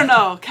 I don't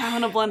know. Cow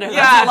in a blender.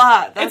 Yeah. That's a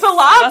lot. It's a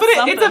lot, but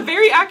that's it's a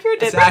very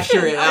accurate It's description.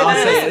 accurate. I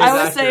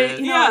would say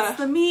accurate. Yeah. It's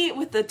the meat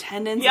with the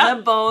tendons Yep. and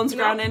the bones Yep.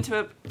 ground into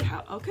a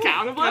cow. Okay.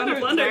 Cow in a blender. Cow in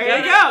a blender. There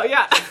you go.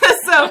 Yeah.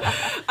 So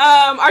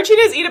our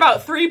cheetahs eat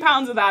about 3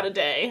 pounds of that a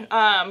day.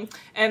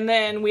 And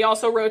then we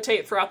also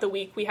rotate throughout the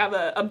week. We have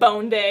a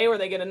bone day where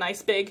they get a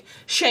nice big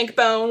shank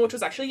bone, which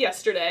was actually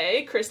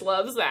yesterday. Chris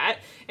loves that.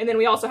 And then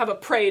we also have a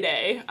prey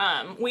day.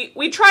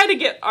 We try to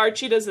get our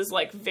cheetahs as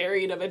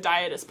varied of a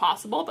diet as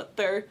possible, but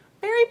they're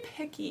very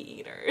picky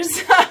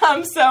eaters.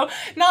 So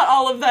not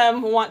all of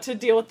them want to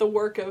deal with the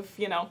work of,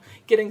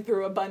 getting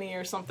through a bunny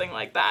or something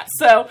like that.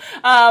 So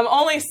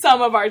only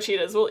some of our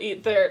cheetahs will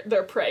eat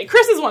their prey.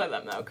 Chris is one of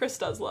them, though. Chris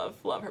does love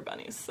her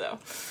bunnies.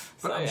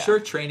 But I'm sure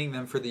training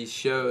them for these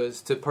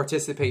shows to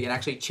participate and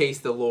actually chase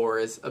the lure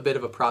is a bit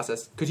of a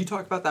process. Could you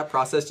talk about that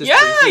process just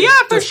briefly? Yeah,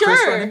 for Does Chris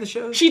sure. run in the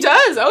shows? She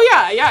does.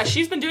 Oh, yeah.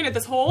 She's been doing it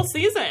this whole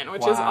season,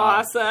 which is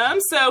awesome.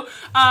 So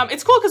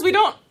it's cool because we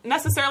don't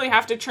necessarily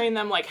have to train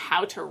them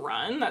how to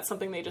run. That's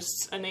something they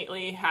just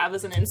innately have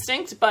as an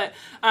instinct. But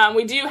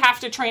we do have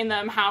to train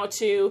them how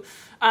to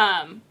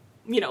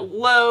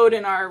load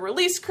in our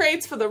release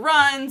crates for the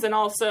runs, and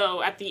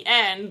also at the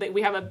end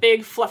we have a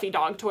big fluffy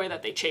dog toy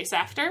that they chase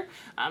after.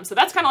 So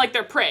that's kind of like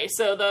their prey.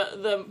 So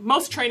the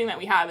most training that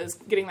we have is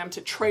getting them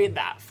to trade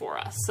that for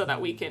us so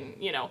that we can,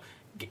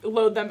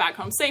 load them back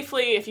home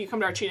safely. If you come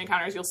to our cheetah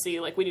encounters, you'll see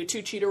like we do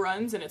 2 cheetah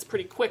runs and it's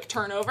pretty quick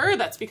turnover.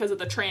 That's because of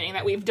the training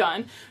that we've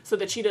done. So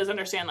the cheetahs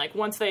understand like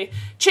once they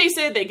chase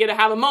it, they get to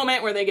have a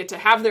moment where they get to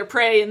have their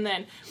prey, and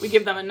then we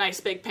give them a nice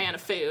big pan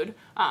of food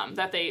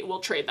that they will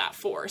trade that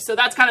for. So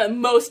that's kind of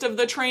most of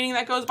the training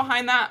that goes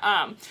behind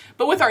that.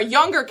 But with our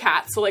younger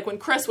cats, so like when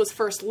Chris was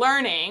first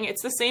learning,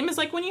 it's the same as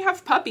like when you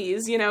have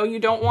puppies, you know, you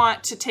don't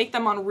want to take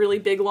them on really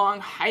big long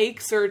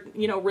hikes or,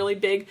 you know, really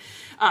big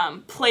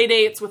play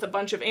dates with a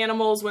bunch of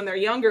animals when they're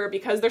younger,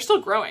 because they're still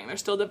growing, they're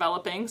still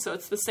developing. So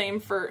it's the same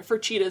for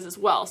cheetahs as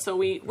well. So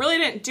we really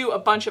didn't do a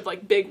bunch of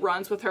like big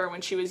runs with her when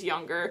she was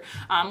younger.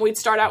 We'd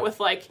start out with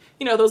like,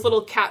 you know, those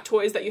little cat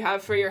toys that you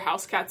have for your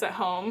house cats at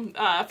home,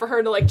 for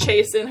her to like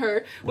chase in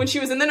her when she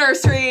was in the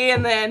nursery,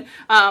 and then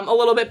a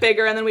little bit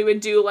bigger, and then we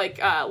would do like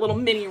little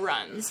mini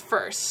runs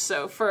first.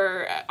 So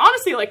for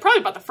honestly, like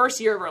probably about the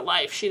first year of her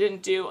life, she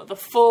didn't do the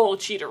full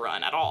cheetah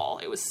run at all.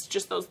 It was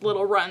just those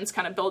little runs,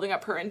 kind of building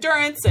up her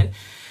endurance and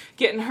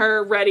getting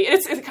her ready.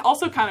 It's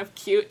also kind of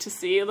cute to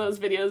see those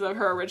videos of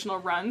her original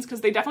runs, because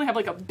they definitely have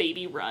like a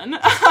baby run.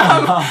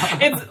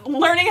 It's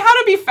learning how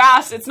to be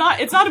fast. It's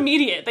not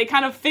immediate. They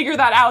kind of figure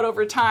that out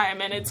over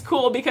time, and it's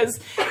cool because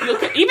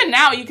even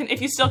now you can,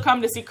 if you still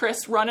come to see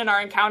Chris run in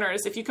our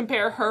encounters, if you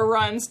compare her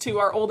runs to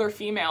our older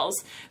females,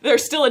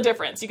 there's still a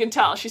difference. You can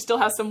tell she still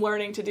has some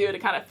learning to do to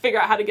kind of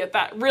figure out how to get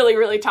that really,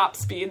 really top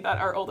speed that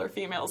our older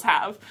females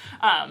have.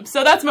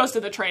 So that's most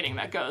of the training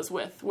that goes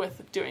with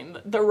doing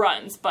the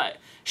runs, but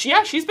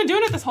she's been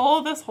doing it this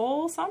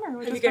whole summer,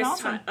 which has been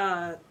awesome.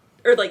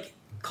 Or like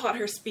caught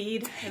her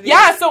speed?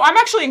 So I'm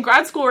actually in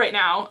grad school right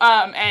now,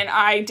 and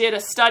I did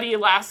a study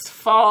last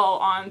fall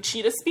on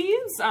cheetah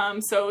speeds.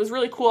 So it was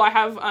really cool. I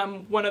have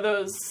one of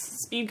those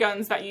speed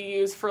guns that you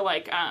use for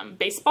like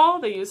baseball.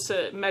 They use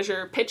to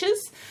measure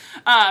pitches.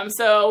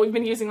 So we've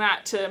been using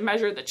that to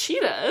measure the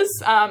cheetahs.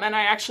 And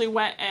I actually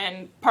went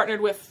and partnered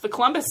with the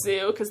Columbus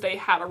Zoo because they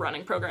have a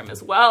running program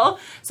as well.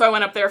 So I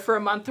went up there for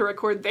a month to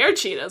record their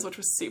cheetahs, which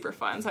was super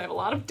fun. So I have a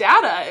lot of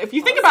data. If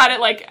you think about it,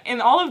 like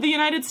in all of the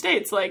United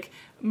States, like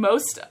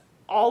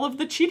all of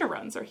the cheetah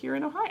runs are here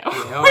in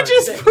Ohio, which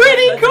is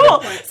pretty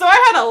cool. So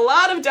I had a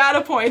lot of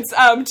data points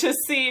to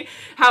see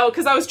how,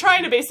 because I was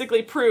trying to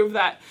basically prove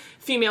that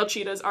female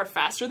cheetahs are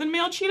faster than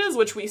male cheetahs,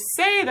 which we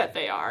say that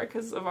they are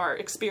because of our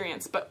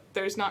experience, but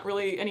there's not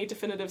really any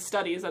definitive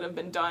studies that have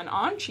been done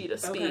on cheetah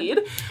speed.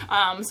 So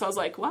I was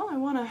like, well, I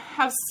want to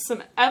have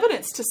some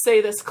evidence to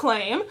say this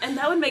claim. And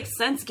that would make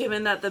sense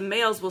given that the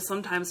males will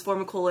sometimes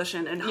form a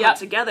coalition and hunt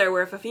together,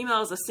 where if a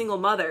female is a single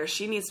mother,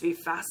 she needs to be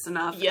fast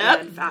enough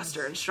and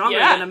faster and stronger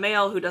than a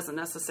male who doesn't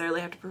necessarily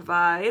have to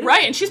provide.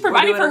 Right, and she's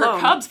providing for her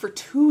cubs for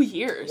 2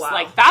 years. Wow.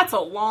 Like, that's a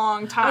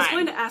long time. I was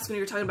going to ask, when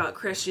you were talking about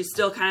Chris, she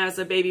still kind of has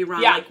a baby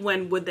run. Like,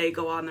 when would they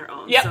go on their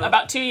own?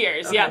 About 2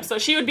 years. Okay. So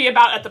she would be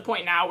about at the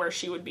point now where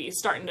she would be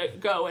starting to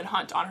go and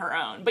hunt on her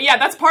own. But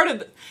that's part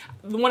of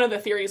one of the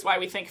theories why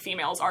we think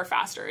females are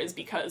faster, is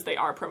because they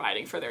are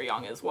providing for their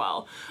young as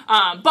well.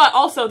 But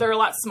also they're a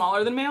lot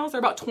smaller than males. They're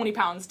about 20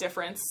 pounds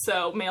difference.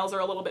 So males are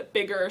a little bit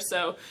bigger.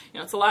 So,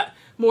 it's a lot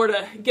more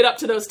to get up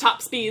to those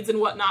top speeds and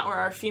whatnot, where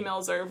our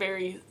females are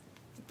very,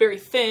 very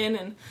thin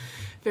and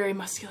very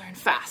muscular and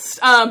fast.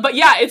 But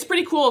it's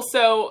pretty cool.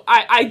 So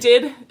I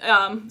did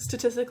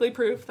statistically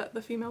prove that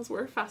the females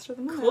were faster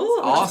than the males. Cool.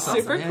 Awesome.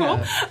 Super cool.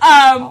 But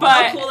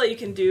how cool that you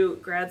can do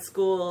grad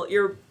school.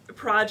 Your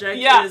project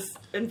is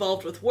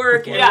involved with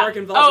work and work involved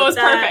with that. Oh, it was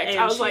perfect.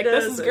 I was like,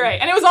 this is great.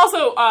 And it was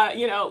also,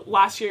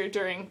 last year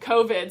during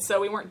COVID,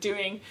 so we weren't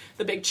doing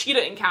the big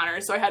cheetah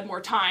encounters, so I had more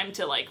time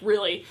to like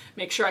really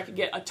make sure I could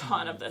get a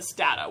ton of this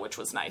data, which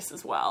was nice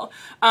as well.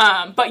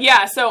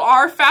 So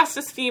our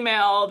fastest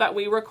female that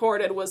we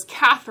recorded was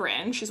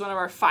Catherine. She's one of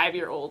our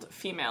 5-year-old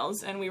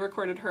females, and we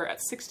recorded her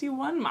at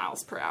 61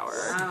 miles per hour.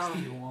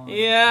 Wow.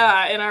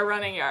 Yeah, in our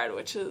running yard,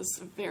 which is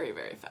very,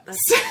 very fast. That's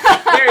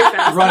very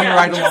fast. Running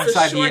right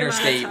alongside the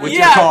interstate with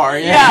your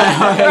car.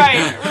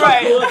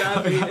 Right.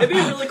 It'd be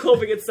really cool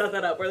if we could set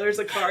that up where there's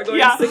a car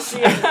going 60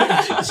 and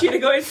a cheetah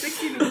going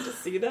 60. You get to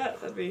see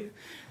that. That'd be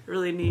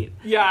really neat.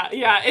 Yeah.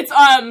 It's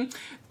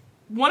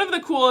one of the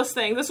coolest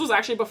things, this was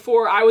actually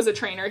before I was a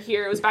trainer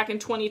here, it was back in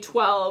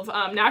 2012,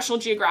 National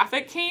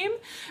Geographic came,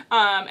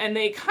 and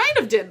they kind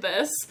of did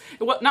this,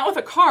 not with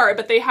a car,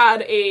 but they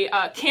had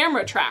a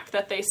camera track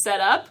that they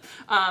set up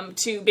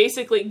to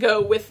basically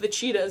go with the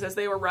cheetahs as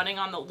they were running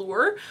on the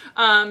lure,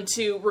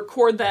 to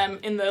record them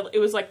it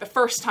was like the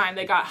first time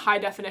they got high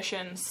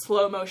definition,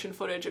 slow motion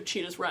footage of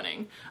cheetahs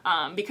running,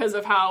 because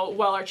of how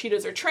well our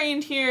cheetahs are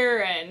trained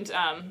here, and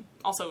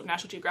also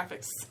National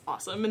Geographic's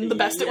awesome and the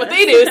best at what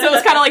they do. So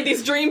it's kind of like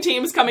these dream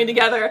teams coming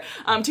together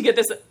to get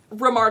this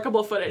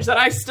remarkable footage that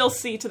I still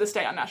see to this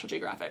day on National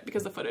Geographic,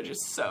 because the footage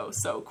is so,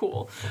 so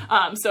cool.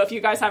 So if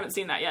you guys haven't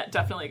seen that yet,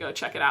 definitely go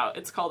check it out.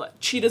 It's called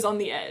Cheetahs on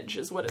the Edge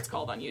is what it's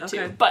called on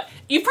YouTube. Okay. But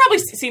you've probably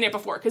seen it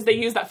before because they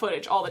use that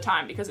footage all the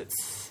time, because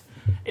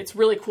it's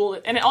really cool.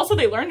 And also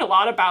they learned a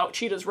lot about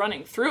cheetahs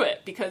running through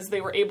it, because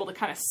they were able to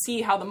kind of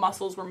see how the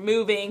muscles were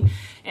moving,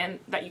 and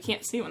that you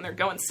can't see when they're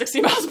going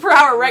 60 miles per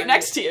hour right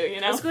next to you,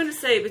 I was going to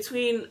say,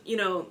 between,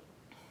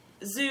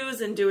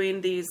 zoos and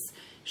doing these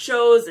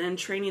shows and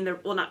training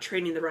not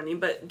training the running,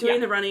 but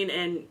doing the running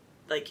and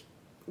like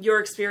your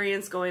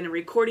experience going and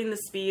recording the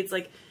speeds,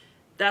 like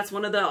that's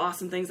one of the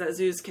awesome things that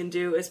zoos can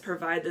do is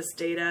provide this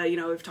data. You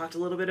know, we've talked a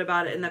little bit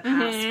about it in the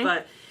past,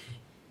 but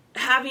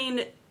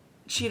having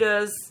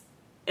cheetahs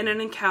in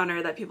an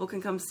encounter that people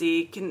can come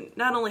see can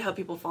not only help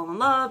people fall in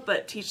love,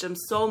 but teach them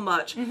so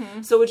much.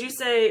 So would you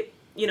say,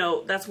 you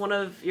know, that's one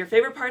of your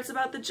favorite parts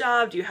about the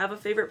job? Do you have a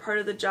favorite part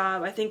of the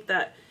job? I think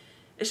that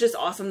it's just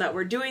awesome that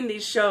we're doing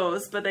these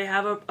shows, but they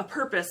have a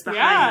purpose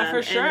behind them.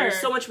 For sure. And there's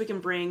so much we can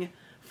bring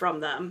from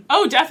them.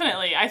 Oh,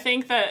 definitely. I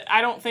think that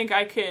I don't think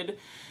I could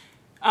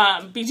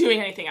be doing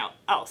anything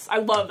else. I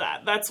love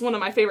that. That's one of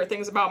my favorite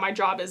things about my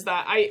job is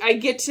that I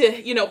get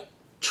to, you know,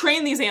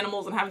 train these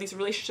animals and have these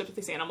relationships with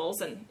these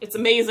animals, and it's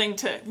amazing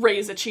to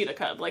raise a cheetah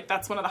cub. Like,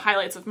 that's one of the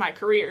highlights of my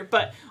career.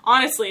 But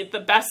honestly, the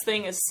best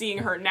thing is seeing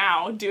her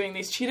now doing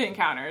these cheetah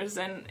encounters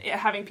and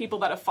having people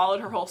that have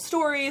followed her whole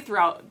story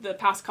throughout the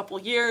past couple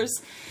years.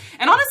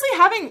 And honestly,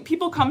 having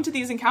people come to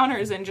these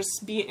encounters and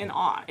just be in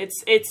awe.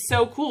 It's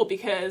so cool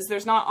because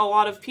there's not a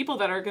lot of people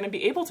that are going to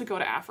be able to go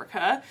to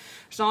Africa.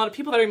 There's not a lot of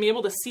people that are going to be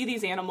able to see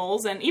these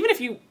animals. And even if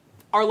you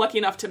are lucky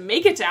enough to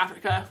make it to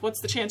Africa,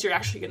 what's the chance you're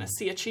actually going to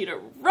see a cheetah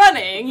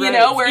running, you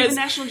know? Whereas even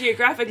National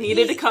Geographic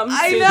needed to come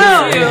I to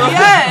know.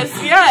 the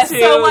zoo. Yes. to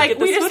So, like, get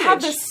we this just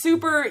have footage. this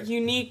super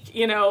unique,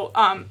 you know,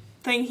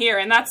 thing here,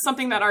 and that's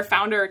something that our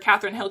founder,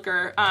 Catherine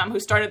Hilker, who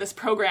started this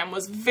program,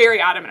 was very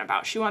adamant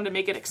about. She wanted to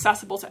make it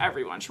accessible to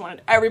everyone. She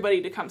wanted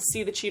everybody to come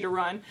see the cheetah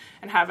run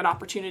and have an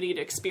opportunity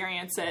to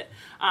experience it.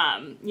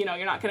 You know,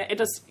 you don't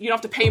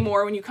have to pay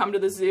more when you come to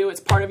the zoo. It's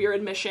part of your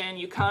admission.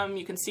 You come,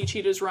 you can see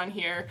cheetahs run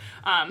here,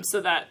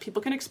 so that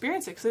people can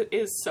experience it, because it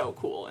is so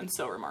cool and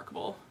so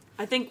remarkable.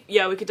 I think,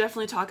 we could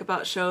definitely talk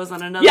about shows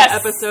on another Yes.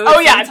 episode. Oh,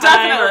 yeah,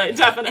 sometime,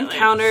 definitely.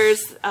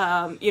 Encounters,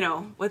 you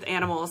know, with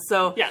animals.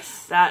 So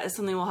Yes. that is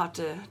something we'll have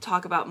to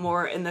talk about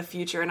more in the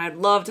future. And I'd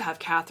love to have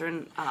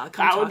Catherine come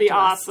That would be to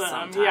us awesome.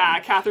 sometime. Yeah,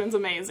 Catherine's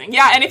amazing.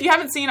 Yeah, and if you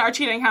haven't seen our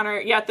cheetah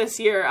encounter yet this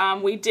year,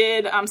 we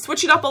did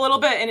switch it up a little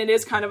bit, and it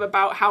is kind of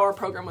about how our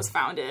program was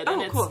founded. Oh,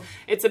 and cool.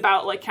 It's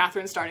about, like,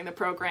 Catherine starting the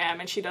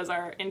program, and she does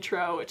our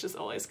intro, which is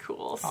always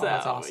cool. Oh, So,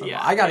 that's awesome. yeah,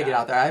 I got to get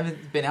out there. I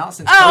haven't been out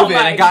since Oh, COVID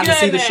my and gotten to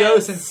see the show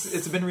goodness. since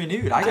it's been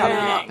renewed. I got to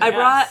get out Dang. there. I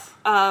brought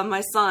Yes.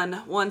 my son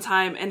one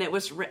time, and it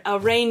was a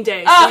rain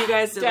day. So you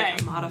guys did like a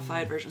dang.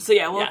 modified version. So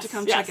yeah, we'll have to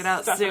come check it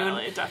out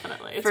definitely, soon.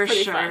 Definitely, it's For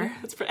pretty sure.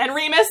 fun. And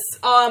Remus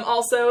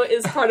also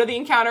is part of the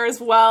encounter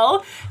as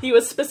well. He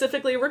was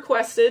specifically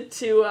requested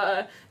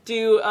to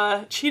do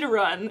a cheetah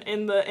run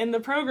in the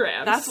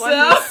program. That's so,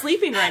 why he's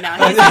sleeping right now.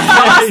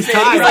 He's He's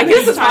tired. he's like,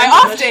 this is my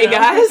off day,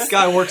 guys. This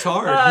guy works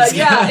hard.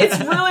 Yeah, it's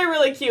really,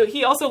 really cute.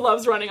 He also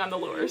loves running on the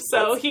lures,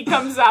 so he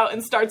comes out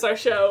and starts our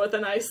show with a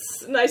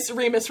nice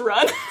Remus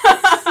run.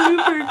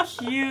 super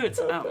cute.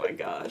 Oh my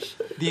gosh.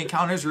 The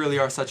encounters really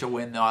are such a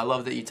win, though. I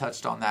love that you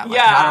touched on that. Like,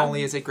 Yeah. Not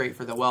only is it great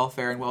for the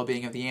welfare and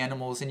well-being of the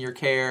animals in your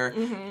care,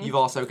 you've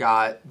also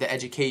got the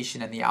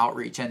education and the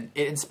outreach, and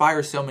it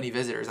inspires so many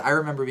visitors. I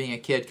remember being a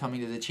kid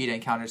coming to the cheetah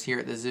encounters here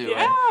at the zoo.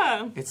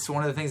 Yeah. And it's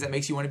one of the things that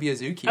makes you want to be a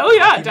zookeeper. Oh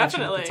yeah, like you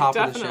mentioned definitely, at the top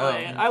definitely. Of the show.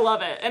 And I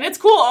love it, and it's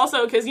cool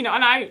also because and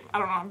I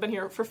don't know. I've been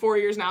here for 4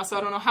 years now, so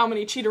I don't know how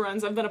many cheetah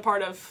runs I've been a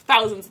part of.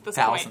 Thousands at this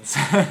thousands.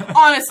 point.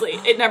 Honestly,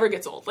 it never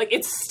gets old. Like,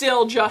 it's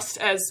still just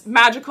as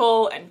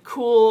magical and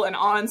cool and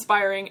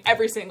awe-inspiring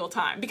every single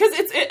time because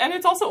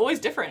it's also always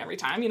different every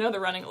time. You know, they're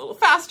running a little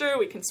faster.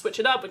 We can switch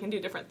it up. We can do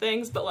different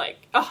things, but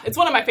it's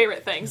one of my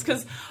favorite things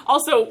because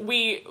also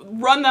we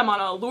run them on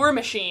a lure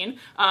machine,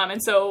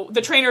 and so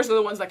the trainers are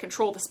the ones that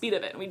control the speed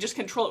of it, and we just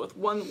control it with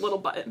one little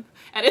button,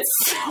 and it's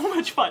so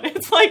much fun.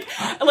 It's like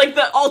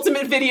the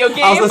ultimate video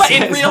game, but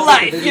in real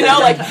life. You know,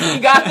 like, you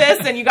got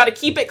this, and you got to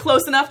keep it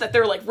close enough that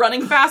they're like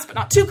running fast, but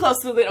not too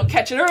close so they don't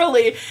catch it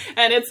early.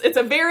 And it's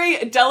a very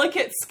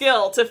delicate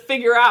skill to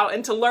figure out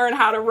and to learn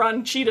how to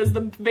run cheetahs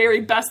the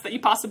very best that you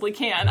possibly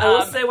can. I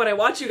will say, when I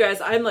watch you guys,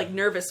 I'm like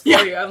nervous for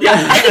Yeah, you. I'm like,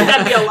 I think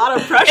that'd be a lot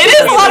of pressure. It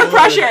is a lot of to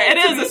pressure. It be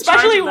is, in charge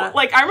especially of that.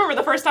 like I remember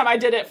the first time I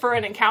did it for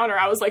an encounter.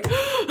 I was like,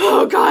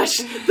 "Oh gosh,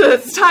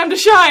 it's time to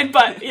shine!"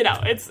 But you know,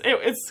 it's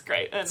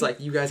great. And, It's like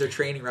you guys are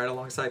training right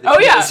alongside the oh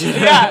yeah,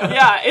 cheetahs.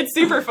 yeah. It's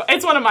super fun.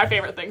 It's one of my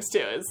favorite things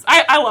too.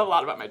 I love a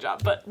lot about my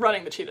job, but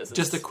running the cheetahs is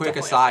Just a quick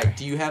definitely aside, up there.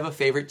 do you have a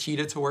favorite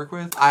cheetah to work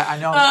with? I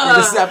know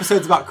this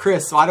episode's about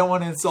Chris, so I don't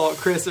want to insult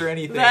Chris or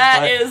anything. That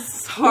but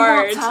is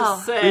hard won't tell.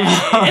 to say.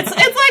 It's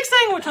like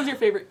saying which one's your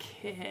favorite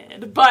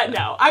kid. But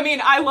no, I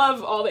mean, I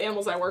love all the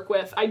animals I work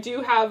with. I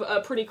do have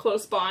a pretty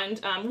close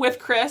bond with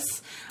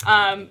Chris.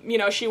 You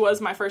know, she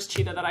was my first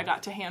cheetah that I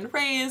got to hand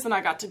raise, and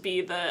I got to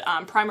be the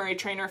primary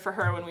trainer for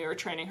her when we were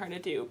training her to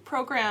do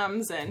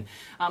programs and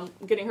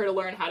getting her to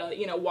learn how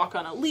to, walk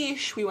on a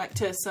leash. We went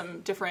to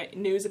some different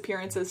news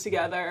appearances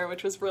together,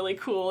 which was really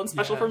cool and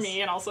special for Yes.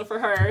 me and also for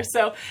her.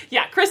 So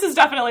yeah, Chris is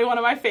definitely one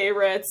of my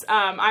favorites.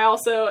 I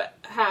also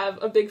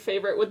have a big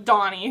favorite with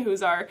Donnie,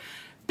 who's our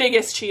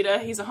biggest cheetah.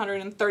 He's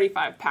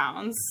 135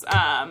 pounds.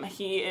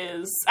 He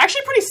is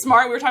actually pretty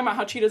smart. We were talking about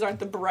how cheetahs aren't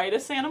the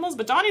brightest animals,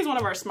 but Donnie's one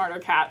of our smarter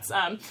cats.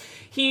 I've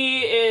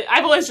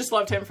always just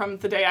loved him from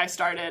the day I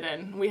started,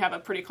 and we have a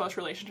pretty close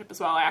relationship as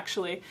well. I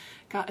actually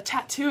got a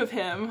tattoo of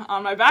him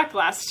on my back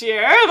last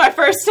year, my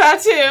first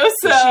tattoo.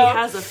 So she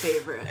has a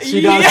favorite.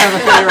 She does have a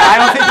favorite. I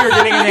don't think you're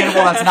getting an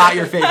animal that's not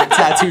your favorite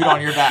tattooed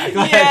on your back.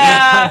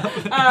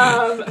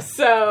 Yeah.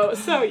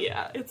 So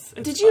yeah, it's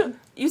Did fun.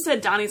 you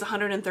said Donnie's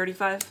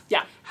 135?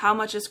 Yeah. How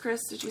much is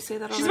Chris? Did you say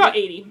that already? She's about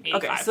 80,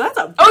 85. Okay, so that's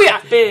a Oh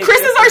yeah, big Chris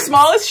is our difference.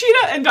 smallest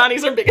cheetah, and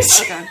Donnie's our biggest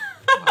cheetah.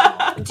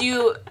 Okay. Do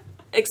you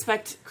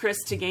expect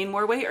Chris to gain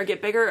more weight or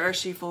get bigger, or is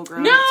she full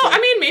grown? No, too? I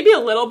mean, maybe a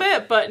little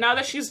bit, but now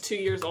that she's 2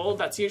 years old,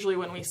 that's usually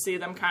when we see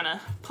them kind of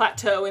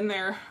plateau in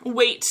their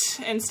weight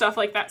and stuff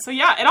like that. So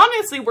yeah, it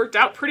honestly worked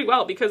out pretty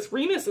well because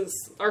Remus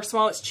is our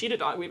smallest cheetah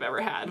dog we've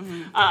ever had.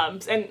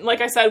 Mm-hmm. And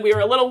like I said, we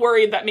were a little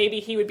worried that maybe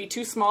he would be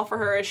too small for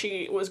her as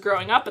she was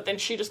growing up, but then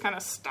she just kind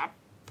of stopped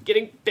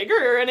getting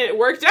bigger, and it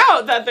worked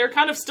out that they're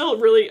kind of still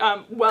really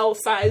well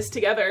sized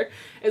together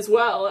as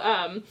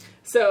well.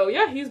 So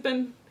yeah, he's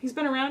been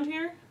around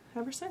here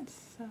ever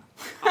since. So.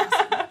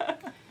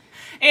 Awesome.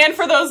 And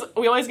for those,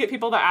 we always get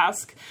people that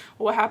ask,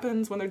 well, what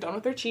happens when they're done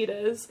with their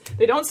cheetahs?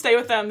 They don't stay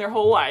with them their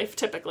whole life,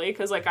 typically,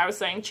 because like I was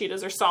saying,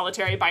 cheetahs are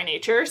solitary by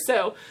nature.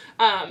 So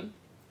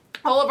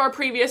all of our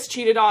previous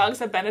cheetah dogs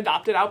have been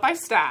adopted out by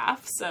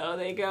staff. So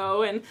they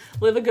go and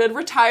live a good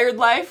retired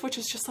life, which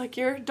is just like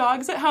your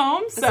dogs at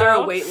home. Is there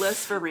a wait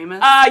list for Remus?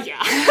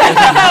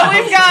 Yeah.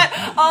 We've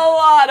got a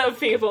lot of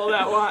people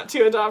that want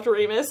to adopt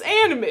Remus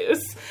and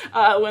Moose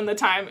when the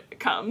time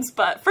comes.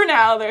 But for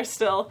now, they're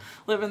still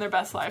living their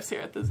best lives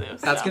here at the zoo.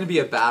 That's so. going to be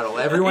a battle.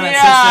 Everyone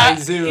at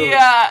Cincinnati Zoo,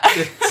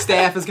 the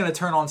staff is going to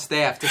turn on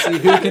staff to see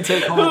who can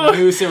take home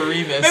Moose or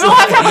Remus. Maybe we'll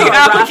have to have like an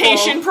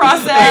application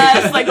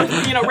process, like,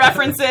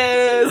 references.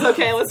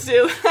 Okay, let's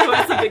do.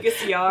 What's the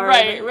biggest yard?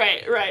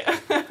 Right.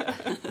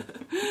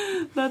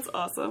 That's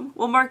awesome.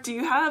 Well, Mark, do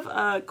you have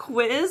a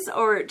quiz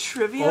or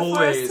trivia for us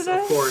Always, today?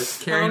 of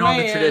course. Carrying on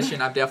the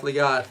tradition, I've definitely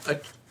got a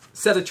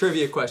set of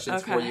trivia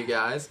questions for you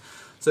guys.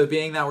 So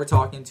being that we're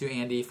talking to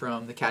Andy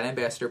from the Cat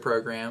Ambassador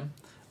Program,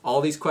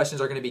 all these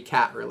questions are going to be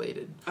cat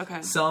related.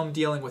 Okay. Some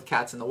dealing with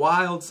cats in the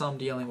wild, some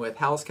dealing with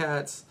house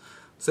cats.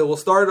 So we'll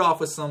start it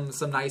off with some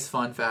nice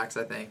fun facts,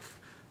 I think.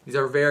 These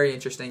are very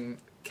interesting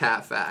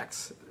cat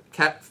facts.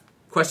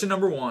 Question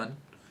number 1.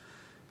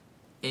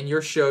 In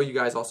your show, you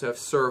guys also have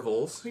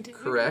servals,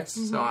 correct?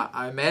 Mm-hmm. So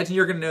I imagine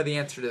you're going to know the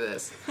answer to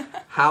this.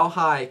 How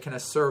high can a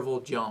serval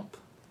jump?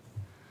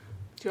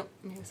 Do you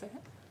want me to say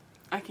it?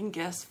 I can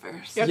guess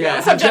first. Okay, yeah,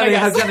 let's have Jenna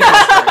guess.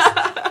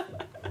 guess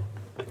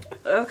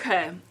first.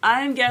 Okay,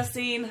 I'm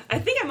guessing. I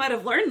think I might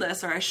have learned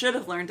this, or I should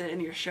have learned it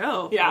in your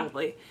show. Yeah.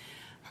 Probably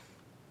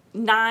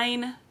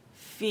 9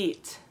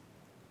 feet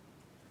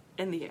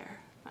in the air.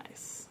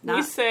 Nice.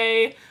 We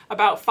say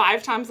about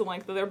 5 times the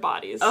length of their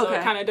bodies. So Okay.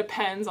 it kind of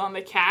depends on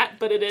the cat,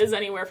 but it is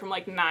anywhere from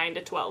like 9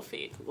 to 12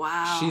 feet.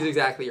 Wow. She's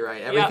exactly right.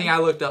 Everything I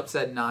looked up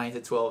said 9 to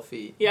 12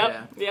 feet.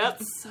 Yep.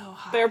 so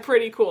high. They're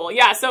pretty cool.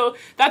 Yeah, so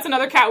that's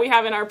another cat we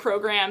have in our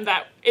program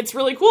that it's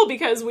really cool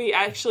because we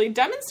actually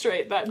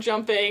demonstrate that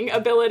jumping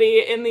ability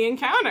in the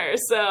encounter.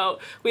 So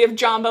we have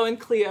Jumbo and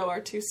Cleo,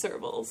 our 2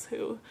 servals,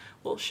 who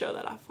will show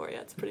that off for you.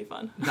 It's pretty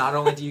fun. Not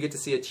only do you get to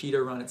see a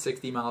cheetah run at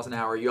 60 miles an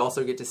hour, you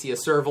also get to see a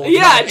serval.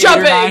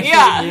 Jumping.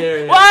 Yeah.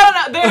 Yeah. Well,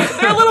 I don't know.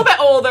 They're a little bit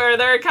older.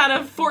 They're kind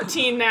of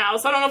 14 now,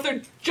 so I don't know if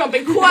they're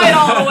jumping quite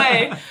all the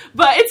way,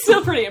 but it's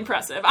still pretty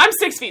impressive. I'm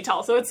 6 feet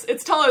tall, so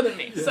it's taller than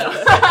me. So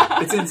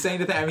it's insane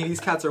to think. I mean, these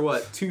cats are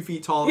 2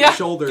 feet tall at their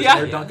shoulders, and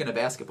they're dunking a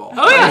basketball.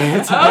 Oh yeah.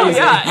 It's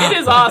amazing. It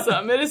is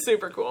awesome. It is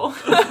super cool.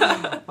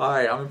 All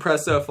right, I'm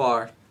impressed so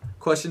far.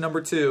 Question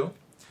number 2.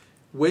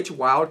 Which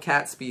wild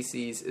cat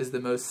species is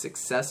the most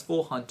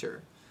successful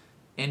hunter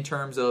in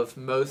terms of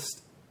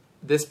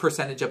this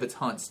percentage of its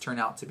hunts turn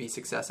out to be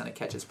success and it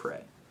catches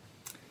prey?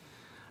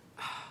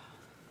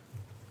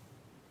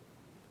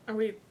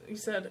 You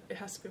said it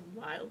has to be a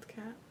wild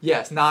cat?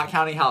 Yes, not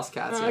counting house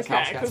cats. Yes, Okay,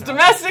 house cats because are not-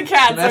 domestic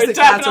cats Domestic are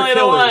cats are definitely the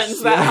killers.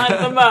 ones that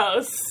hunt the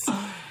most.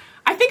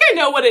 I think I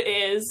know what it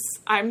is.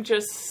 I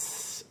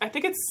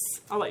think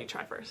it's, I'll let you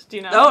try first. Do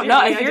you know? Oh, Do you no,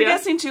 have any if you're idea?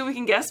 guessing 2, we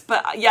can guess.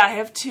 But yeah, I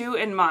have 2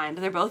 in mind.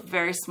 They're both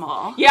very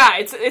small. Yeah,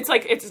 it's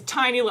a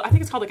tiny. I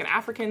think it's called like an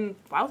African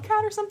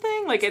wildcat or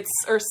something. Like it's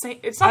not. I was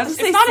it's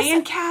gonna not say a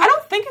sand cat I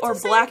don't think it's or a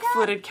sand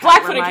black-footed cat.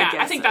 Black-footed were my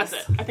cat. I think that's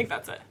guesses. it. I think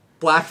that's it.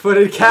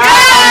 Black-footed cat.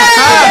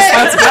 Yes!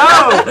 Let's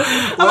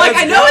go. I'm like,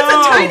 I know it's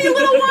a tiny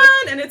little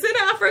one, and it's in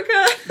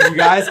Africa. You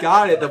guys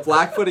got it. The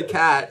black-footed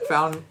cat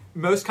found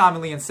most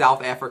commonly in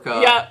South Africa.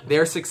 Yep.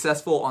 They're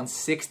successful on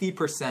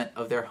 60%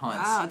 of their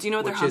hunts. Wow. Do you know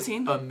what they're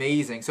hunting? Which is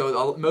amazing.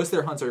 So most of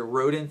their hunts are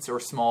rodents or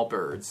small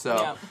birds. So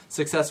Yep.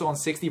 successful on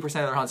 60%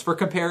 of their hunts. For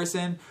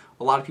comparison,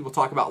 a lot of people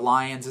talk about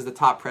lions as the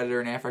top predator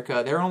in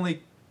Africa. They're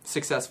only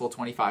successful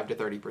 25 to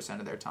 30%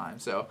 of their time.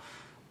 So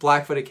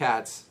black-footed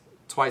cats,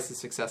 twice as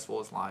successful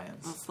as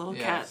lions. Those little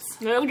Yes. cats.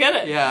 They'll get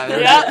it. Yeah.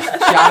 Yep.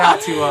 Shout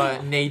out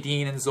to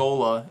Nadine and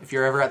Zola. If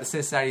you're ever at the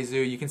Cincinnati Zoo,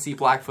 you can see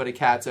black-footed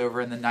cats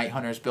over in the Night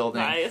Hunters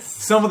building. Nice.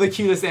 Some of the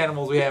cutest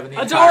animals we have in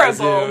the entire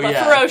zoo. Adorable, but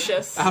Yeah.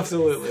 ferocious.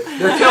 Absolutely.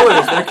 They're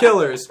killers. They're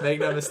killers. Make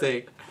no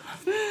mistake.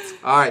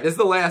 All right, this is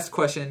the last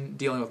question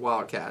dealing with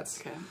wildcats.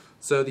 Okay.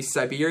 So the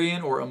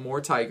Siberian or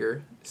Amur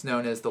tiger is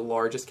known as the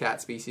largest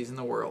cat species in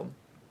the world.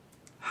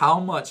 How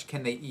much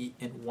can they eat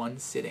in one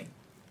sitting?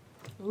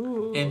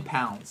 Ooh. In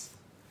pounds.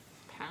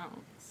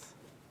 Pounds.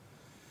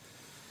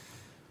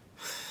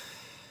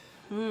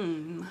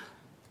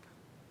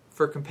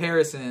 For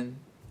comparison,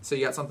 so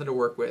you got something to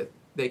work with,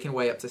 they can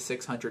weigh up to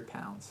 600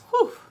 pounds,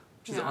 Whew.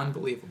 which is Yeah.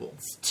 unbelievable.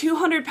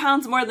 200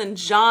 pounds more than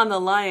John the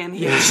lion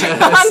here.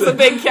 John's a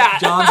big cat.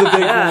 John's a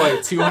big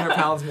boy, 200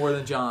 pounds more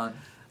than John.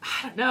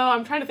 No,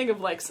 I'm trying to think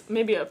of like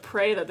maybe a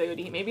prey that they would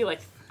eat. Maybe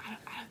like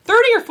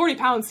 30 or 40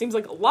 pounds seems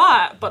like a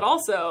lot, but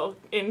also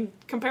in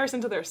comparison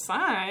to their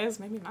size,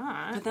 maybe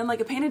not. But then, like,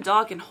 a painted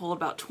dog can hold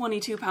about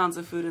 22 pounds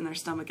of food in their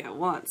stomach at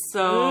once.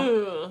 So,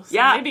 Ooh, so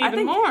yeah, maybe I even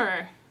think-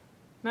 more.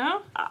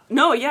 No?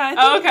 no, yeah, I think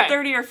Oh, okay.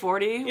 30 or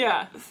 40.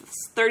 Yeah.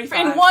 35.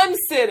 In one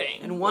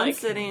sitting. In one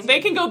sitting. They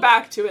can go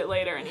back to it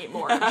later and eat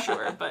more, I'm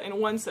sure, but in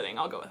one sitting,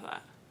 I'll go with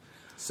that.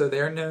 So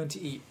they're known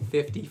to eat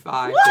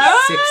 55 Wow!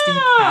 to 60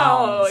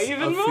 pounds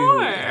Even of food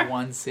more. in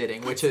one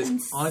sitting, which is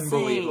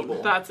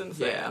unbelievable. That's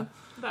insane. Yeah.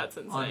 That's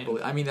insane. Unbelievable.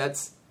 I mean,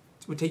 it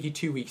would take you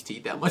 2 weeks to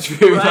eat that much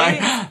food. Right?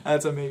 Like,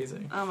 that's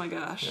amazing. Oh my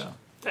gosh. Yeah.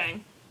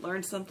 Dang.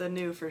 Learned something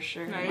new for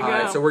sure. There you All go.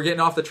 right, so we're getting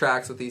off the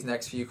tracks with these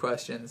next few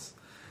questions.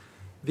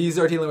 These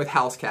are dealing with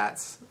house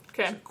cats.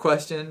 Okay.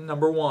 Question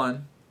number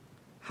 1.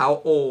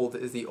 How old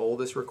is the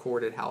oldest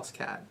recorded house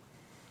cat?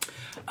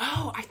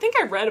 Oh, I think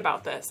I read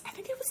about this. I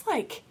think it was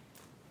like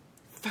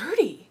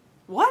 30.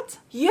 What?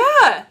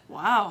 Yeah.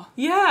 Wow.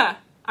 Yeah.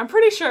 I'm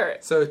pretty sure.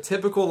 So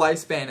typical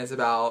lifespan is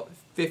about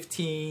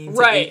 15 to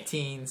Right.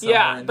 18, somewhere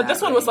Yeah, in but that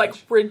this one was like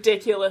range.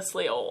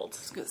 ridiculously old.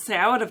 Say,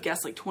 I would have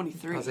guessed like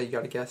 23. I was like, you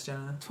got a guess,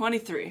 Jenna?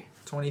 23.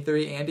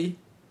 23, Andy?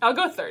 I'll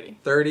go 30.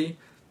 30.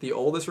 The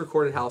oldest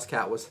recorded house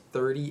cat was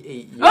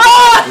 38 years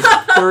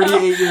Ah! old.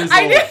 38 years old.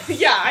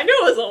 I knew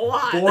it was a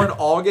lot. Born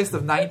August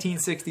of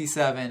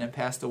 1967 and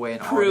passed away in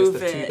Prove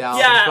August of it. 2005.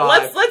 Yeah,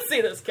 let's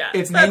see this cat.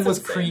 Its That's name was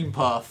insane. Cream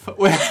Puff.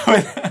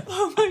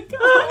 Oh my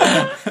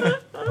god.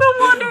 No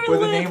wonder.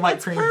 With a name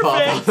like Cream Puff,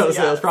 I was gonna say,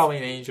 Yes. that's probably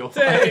an angel.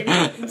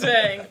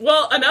 Dang.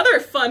 Well, another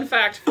fun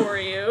fact for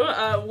you.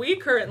 We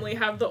currently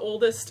have the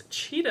oldest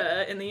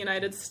cheetah in the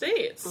United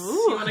States. Ooh,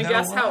 you want to no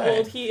guess how way.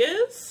 old he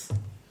is?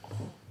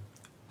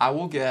 I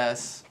will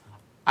guess.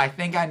 I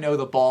think I know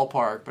the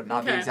ballpark, but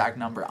not the Okay. exact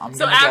number.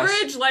 So gonna guess-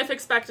 average life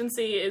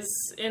expectancy is,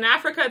 in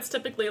Africa, it's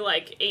typically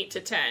like 8 to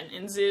 10.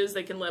 In zoos,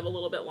 they can live a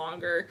little bit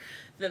longer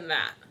than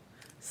that.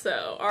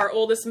 So our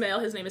oldest male,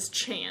 his name is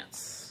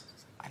Chance.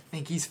 I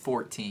think he's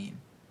 14.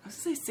 I was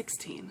gonna say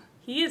 16.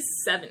 He is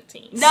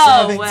 17.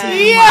 No 17?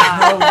 way.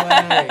 No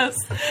way.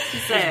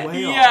 Say it.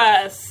 Way off.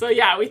 Yes. So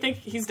yeah, we think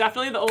he's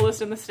definitely the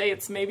oldest in the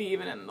States, maybe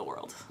even in the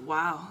world.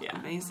 Wow. Yeah.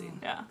 Amazing.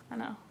 Yeah, I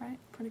know, right?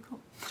 Pretty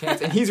cool.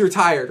 Chance. And he's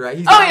retired, right?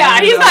 He's Oh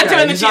yeah, he's not okay,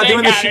 doing the he's not cheating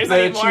doing the encounters the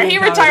anymore. cheating He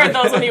encounters. retired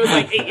those when he was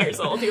like 8 years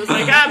old. He was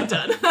like, I'm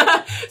done.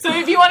 So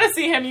if you want to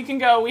see him, you can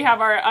go. We have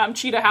our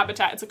cheetah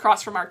habitat. It's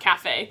across from our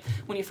cafe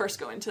when you first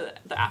go into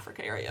the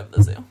Africa area of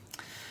the zoo.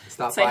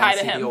 Stop Say by hi and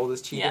to see him. the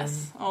oldest cheetah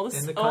Yes, in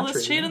oldest the country.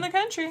 oldest cheetah in the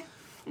country.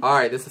 All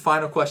right, this is the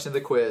final question of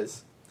the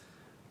quiz.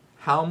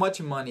 How much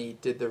money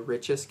did the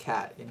richest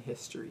cat in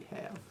history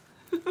have?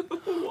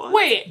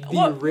 Wait, The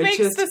what makes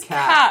richest this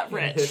cat cat in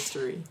rich?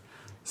 history.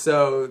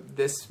 So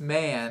this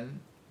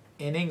man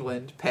in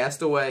England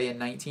passed away in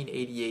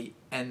 1988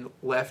 and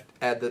left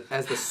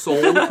as the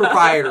sole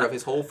proprietor of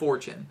his whole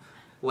fortune,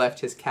 left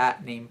his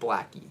cat named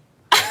Blackie.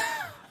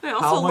 I How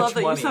also much love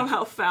that money? you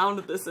somehow found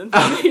this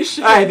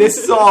information. All right, this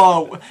is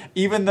all,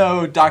 even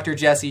though Dr.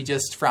 Jesse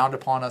just frowned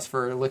upon us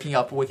for looking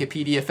up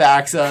Wikipedia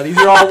facts, these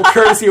are all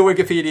courtesy of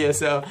Wikipedia,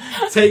 so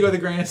take it with a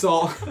grain of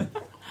salt.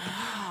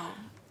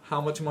 How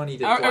much money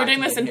did Are we doing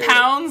Blackie this in inherit?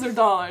 pounds or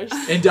dollars?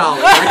 In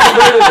dollars.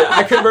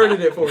 I converted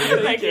it for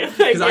you. Thank you.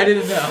 Because I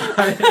didn't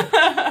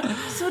know.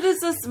 So does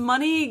this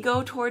money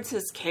go towards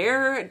his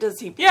care? Does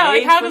he pay Yeah,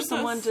 like, how for does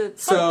someone this-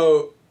 to...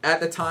 So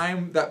at the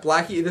time that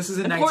Blackie, this is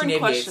in Important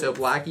 1988, so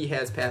question. Blackie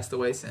has passed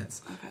away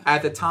since. Okay.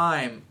 At the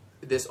time,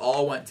 this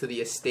all went to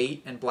the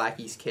estate and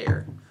Blackie's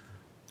care.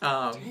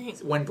 Dang.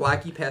 When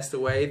Blackie passed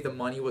away, the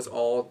money was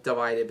all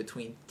divided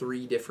between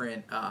 3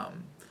 different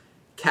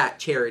cat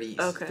charities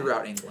Okay.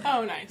 throughout England.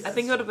 Oh, nice. I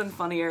think it would have been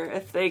funnier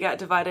if they got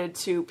divided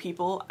to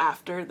people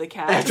after the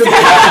cat. After the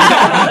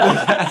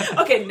cat.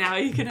 Okay, now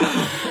you can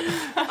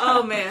have it.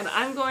 Oh man,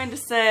 I'm going to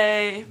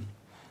say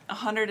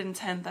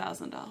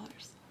 $110,000.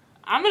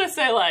 I'm gonna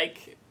say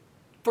like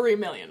 $3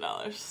 million.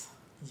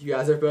 You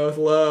guys are both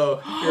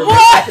low. You're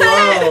both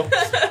low.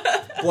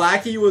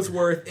 Blackie was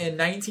worth, in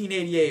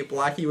 1988,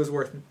 Blackie was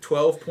worth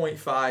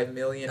 $12.5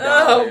 million.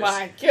 Oh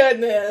my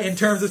goodness! In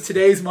terms of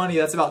today's money,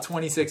 that's about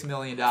 $26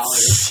 million.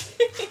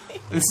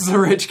 This is a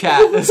rich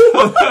cat.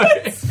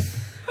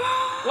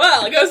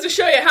 Well, it goes to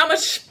show you how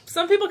much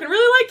some people can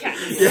really like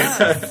cats.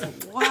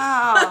 Yes.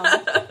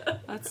 Wow.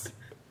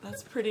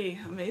 That's pretty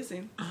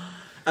amazing.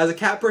 As a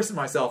cat person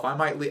myself, I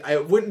might leave.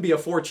 It wouldn't be a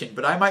fortune,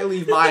 but I might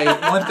leave my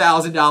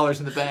 $1,000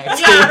 in the bank.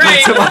 Yeah,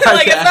 right. to my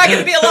Like, it's cat. not going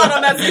to be a lot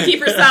on that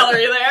zookeeper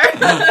salary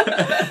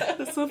there.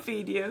 This will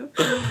feed you.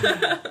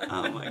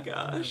 Oh my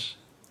gosh.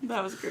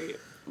 That was great.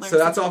 So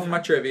that's all for my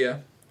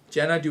trivia.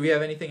 Jenna, do we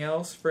have anything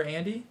else for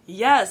Andy?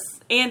 Yes,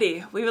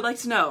 Andy, we would like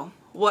to know,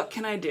 what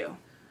can I do?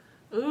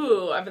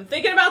 Ooh, I've been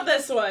thinking about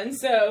this one.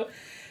 So,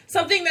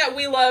 something that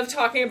we love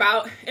talking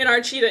about in our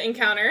cheetah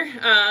encounter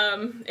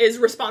is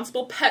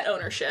responsible pet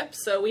ownership.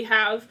 So we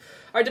have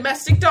our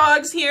domestic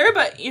dogs here,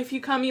 but if you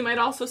come, you might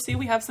also see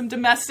we have some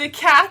domestic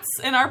cats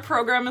in our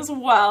program as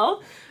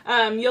well.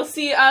 You'll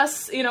see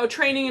us,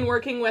 training and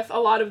working with a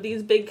lot of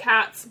these big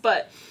cats,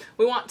 but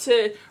we want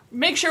to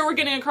make sure we're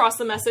getting across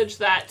the message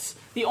that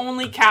the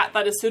only cat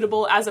that is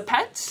suitable as a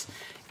pet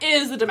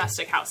is the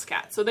domestic house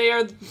cat. So they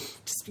are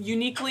just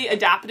uniquely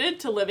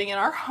adapted to living in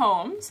our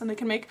homes, and they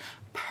can make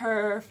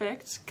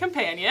perfect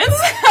companions.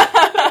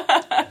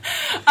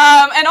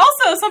 And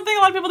also, something a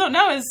lot of people don't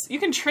know is you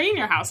can train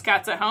your house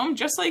cats at home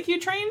just like you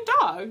train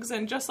dogs,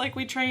 and just like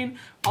we train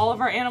all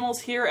of our animals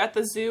here at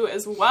the zoo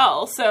as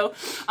well. So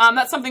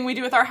that's something we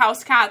do with our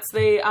house cats.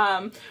 They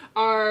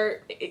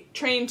are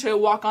trained to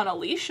walk on a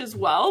leash as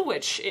well,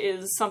 which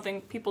is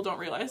something people don't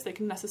realize they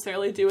can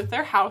necessarily do with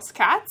their house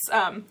cats.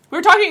 We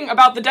were talking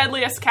about the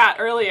deadliest cat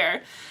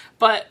earlier,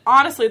 but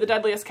honestly, the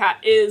deadliest cat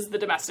is the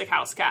domestic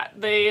house cat.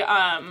 They,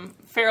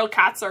 feral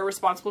cats are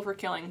responsible for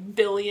killing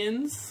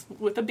billions,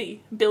 with a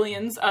B,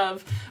 billions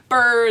of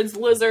birds,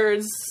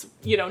 lizards,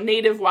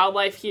 native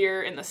wildlife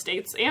here in the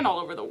States and all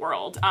over the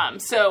world.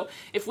 So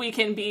if we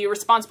can be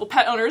responsible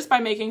pet owners by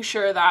making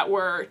sure that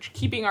we're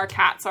keeping our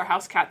cats, our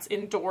house cats,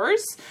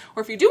 indoors,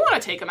 or if you do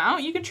want to take them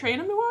out, you can train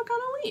them to walk on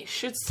a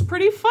leash. It's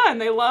pretty fun.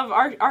 They love,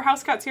 our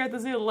house cats here at the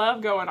zoo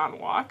love going on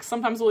walks.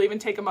 Sometimes we'll even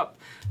take them up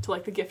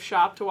to the gift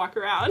shop to walk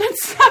around and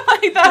stuff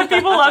like that.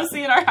 People love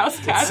seeing our house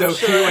cats. So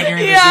cute when you're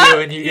in the zoo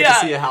and you get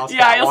to see a house cat.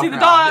 Yeah, you'll see the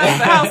dogs, around.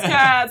 the house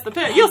cats, the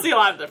pit. You'll see a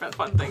lot of different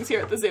fun things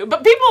here at the zoo.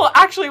 But people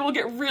actually will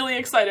get really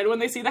excited when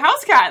they see the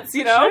house cats,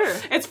 Sure.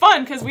 It's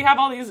fun because we have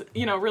all these,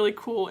 really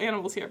cool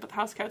animals here, but the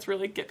house cats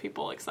really get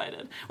people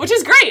excited, which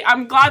is great.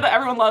 I'm glad that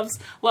everyone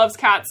loves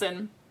cats,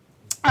 and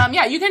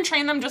you can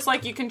train them just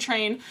like you can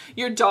train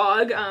your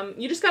dog.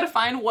 You just got to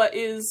find what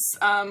is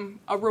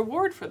a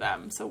reward for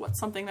them. So what's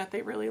something that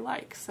they really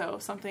like? So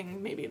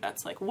something maybe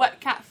that's like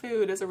wet cat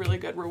food is a really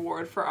good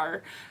reward for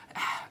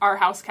our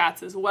house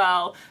cats as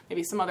well.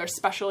 Maybe some other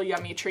special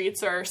yummy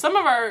treats, or some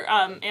of our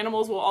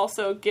animals will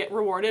also get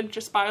rewarded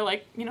just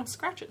by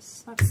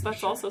scratches.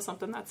 That's also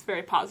something that's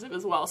very positive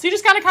as well. So you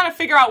just got to kind of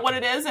figure out what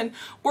it is and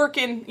work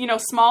in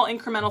small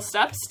incremental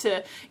steps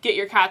to get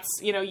your cats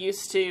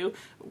used to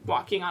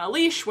walking on a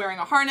leash, wearing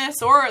a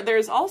harness, or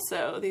there's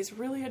also these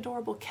really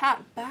adorable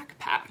cat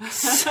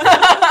backpacks.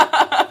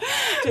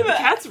 Do the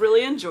cats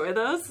really enjoy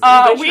those?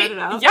 Anybody tried it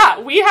out? Yeah,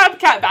 we have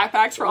cat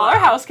backpacks for all our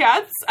house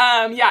cats.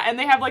 And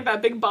they have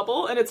that big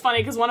bubble, and it's funny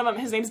because one of them,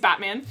 his name's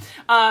Batman,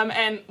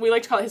 and we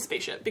like to call it his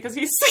spaceship because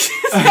he sticks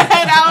his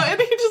head out and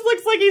he just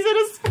looks like he's in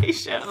a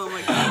spaceship. Oh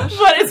my gosh.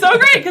 But it's so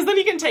great because then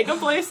you can take them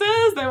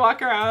places, they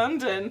walk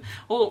around, and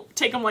we'll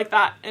take them like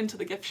that into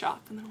the gift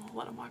shop, and then we'll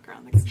let them walk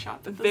around the gift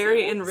shop.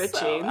 Very enriching.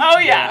 So,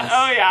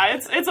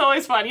 Yes. it's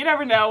always fun. You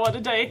never know what a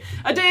day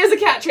as a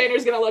cat trainer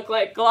is going to look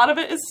like. A lot of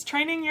it is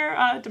training your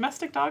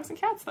domestic dogs and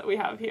cats that we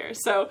have here.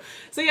 So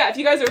yeah, if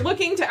you guys are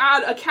looking to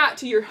add a cat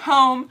to your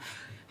home,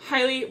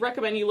 highly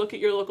recommend you look at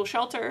your local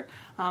shelter.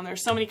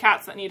 There's so many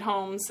cats that need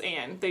homes,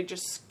 and they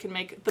just can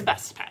make the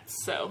best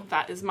pets. So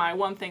that is my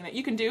one thing that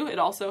you can do. It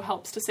also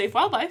helps to save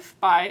wildlife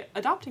by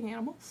adopting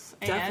animals.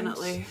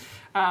 Definitely.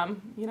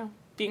 And,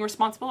 being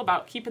responsible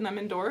about keeping them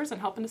indoors and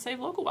helping to save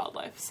local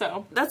wildlife.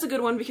 So that's a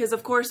good one because,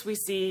 of course, we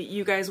see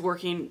you guys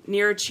working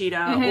near a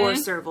cheetah or a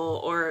serval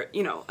or,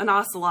 an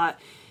ocelot.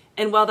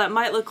 And while that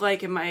might look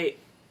like it might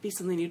be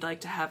something you'd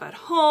like to have at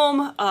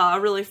home, a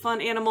really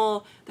fun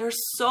animal, there's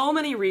so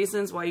many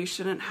reasons why you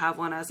shouldn't have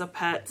one as a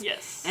pet.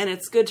 Yes. And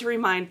it's good to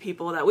remind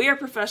people that we are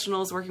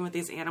professionals working with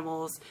these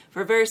animals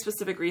for a very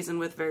specific reason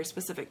with very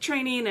specific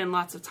training and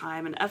lots of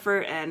time and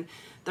effort and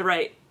the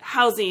right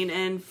housing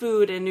and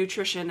food and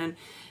nutrition and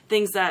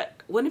things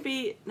that wouldn't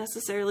be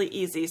necessarily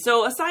easy.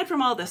 So aside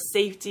from all the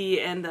safety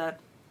and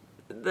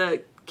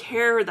the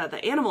care that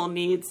the animal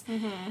needs,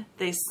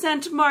 they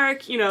scent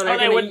mark, they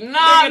would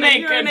not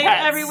make good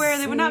pets everywhere.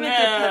 They would not make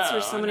good pets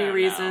for so many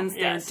reasons.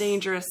 Yes. They're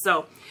dangerous.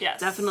 So Yes.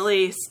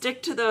 definitely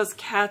stick to those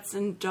cats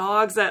and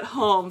dogs at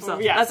home. So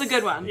Yes. that's a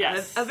good one.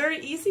 Yes. A very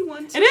easy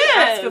one to It is.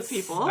 ask of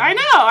people. I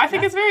know. I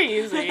think it's very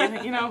easy.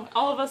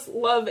 All of us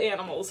love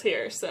animals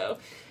here, so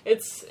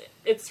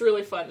it's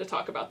really fun to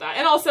talk about that.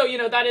 And also,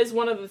 that is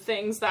one of the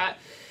things that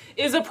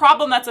is a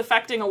problem that's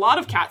affecting a lot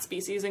of cat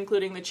species,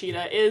 including the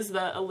cheetah, is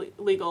the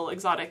illegal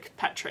exotic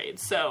pet trade.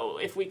 So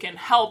if we can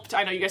help,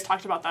 I know you guys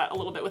talked about that a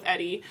little bit with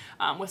Eddie,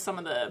 with some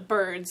of the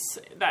birds,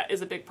 that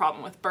is a big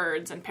problem with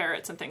birds and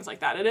parrots and things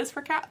like that. It is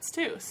for cats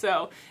too.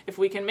 So if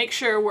we can make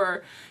sure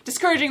we're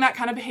discouraging that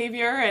kind of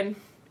behavior and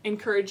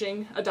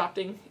encouraging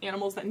adopting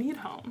animals that need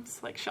homes,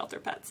 like shelter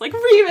pets. Like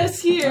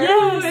Remus here,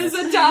 who is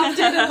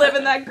adopted and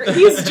living that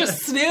he's just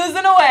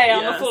snoozing away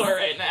on the floor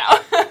right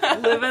now.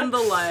 Living the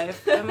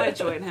life. I might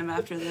join him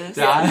after this.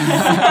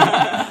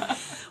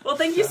 Well,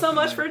 thank you so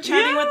much for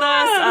chatting with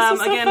us. This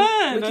was so Again,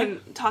 fun. we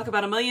can talk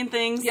about a million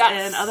things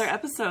Yes. in other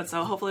episodes,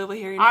 so hopefully we'll be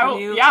hearing from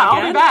you again.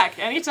 I'll be back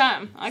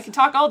anytime. I can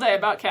talk all day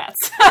about cats.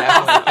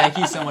 Definitely. Thank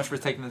you so much for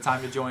taking the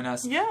time to join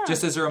us. Yeah.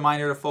 Just as a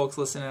reminder to folks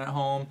listening at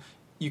home,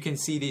 you can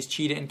see these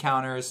cheetah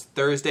encounters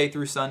Thursday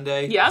through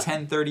Sunday, Yep.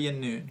 10:30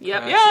 and noon.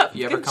 Yep, correct? yep. If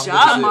you ever Good come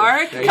job, to the zoo.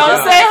 Mark. There you Come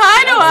go. say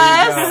hi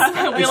to There us.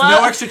 you go. We It's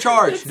love- no extra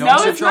charge. No No,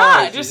 extra it's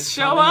charge. not. Just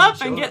show come in, up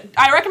show and up. get.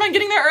 I recommend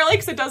getting there early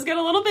because it does get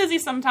a little busy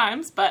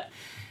sometimes. But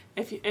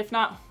if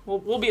not,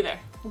 we'll be there.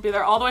 We'll be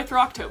there all the way through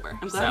October.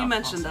 I'm glad you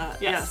mentioned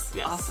that. Yes,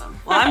 yes. Awesome.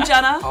 Well, I'm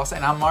Jenna, Awesome.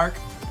 And I'm Mark.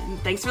 and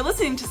thanks for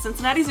listening to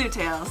Cincinnati Zoo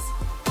Tales.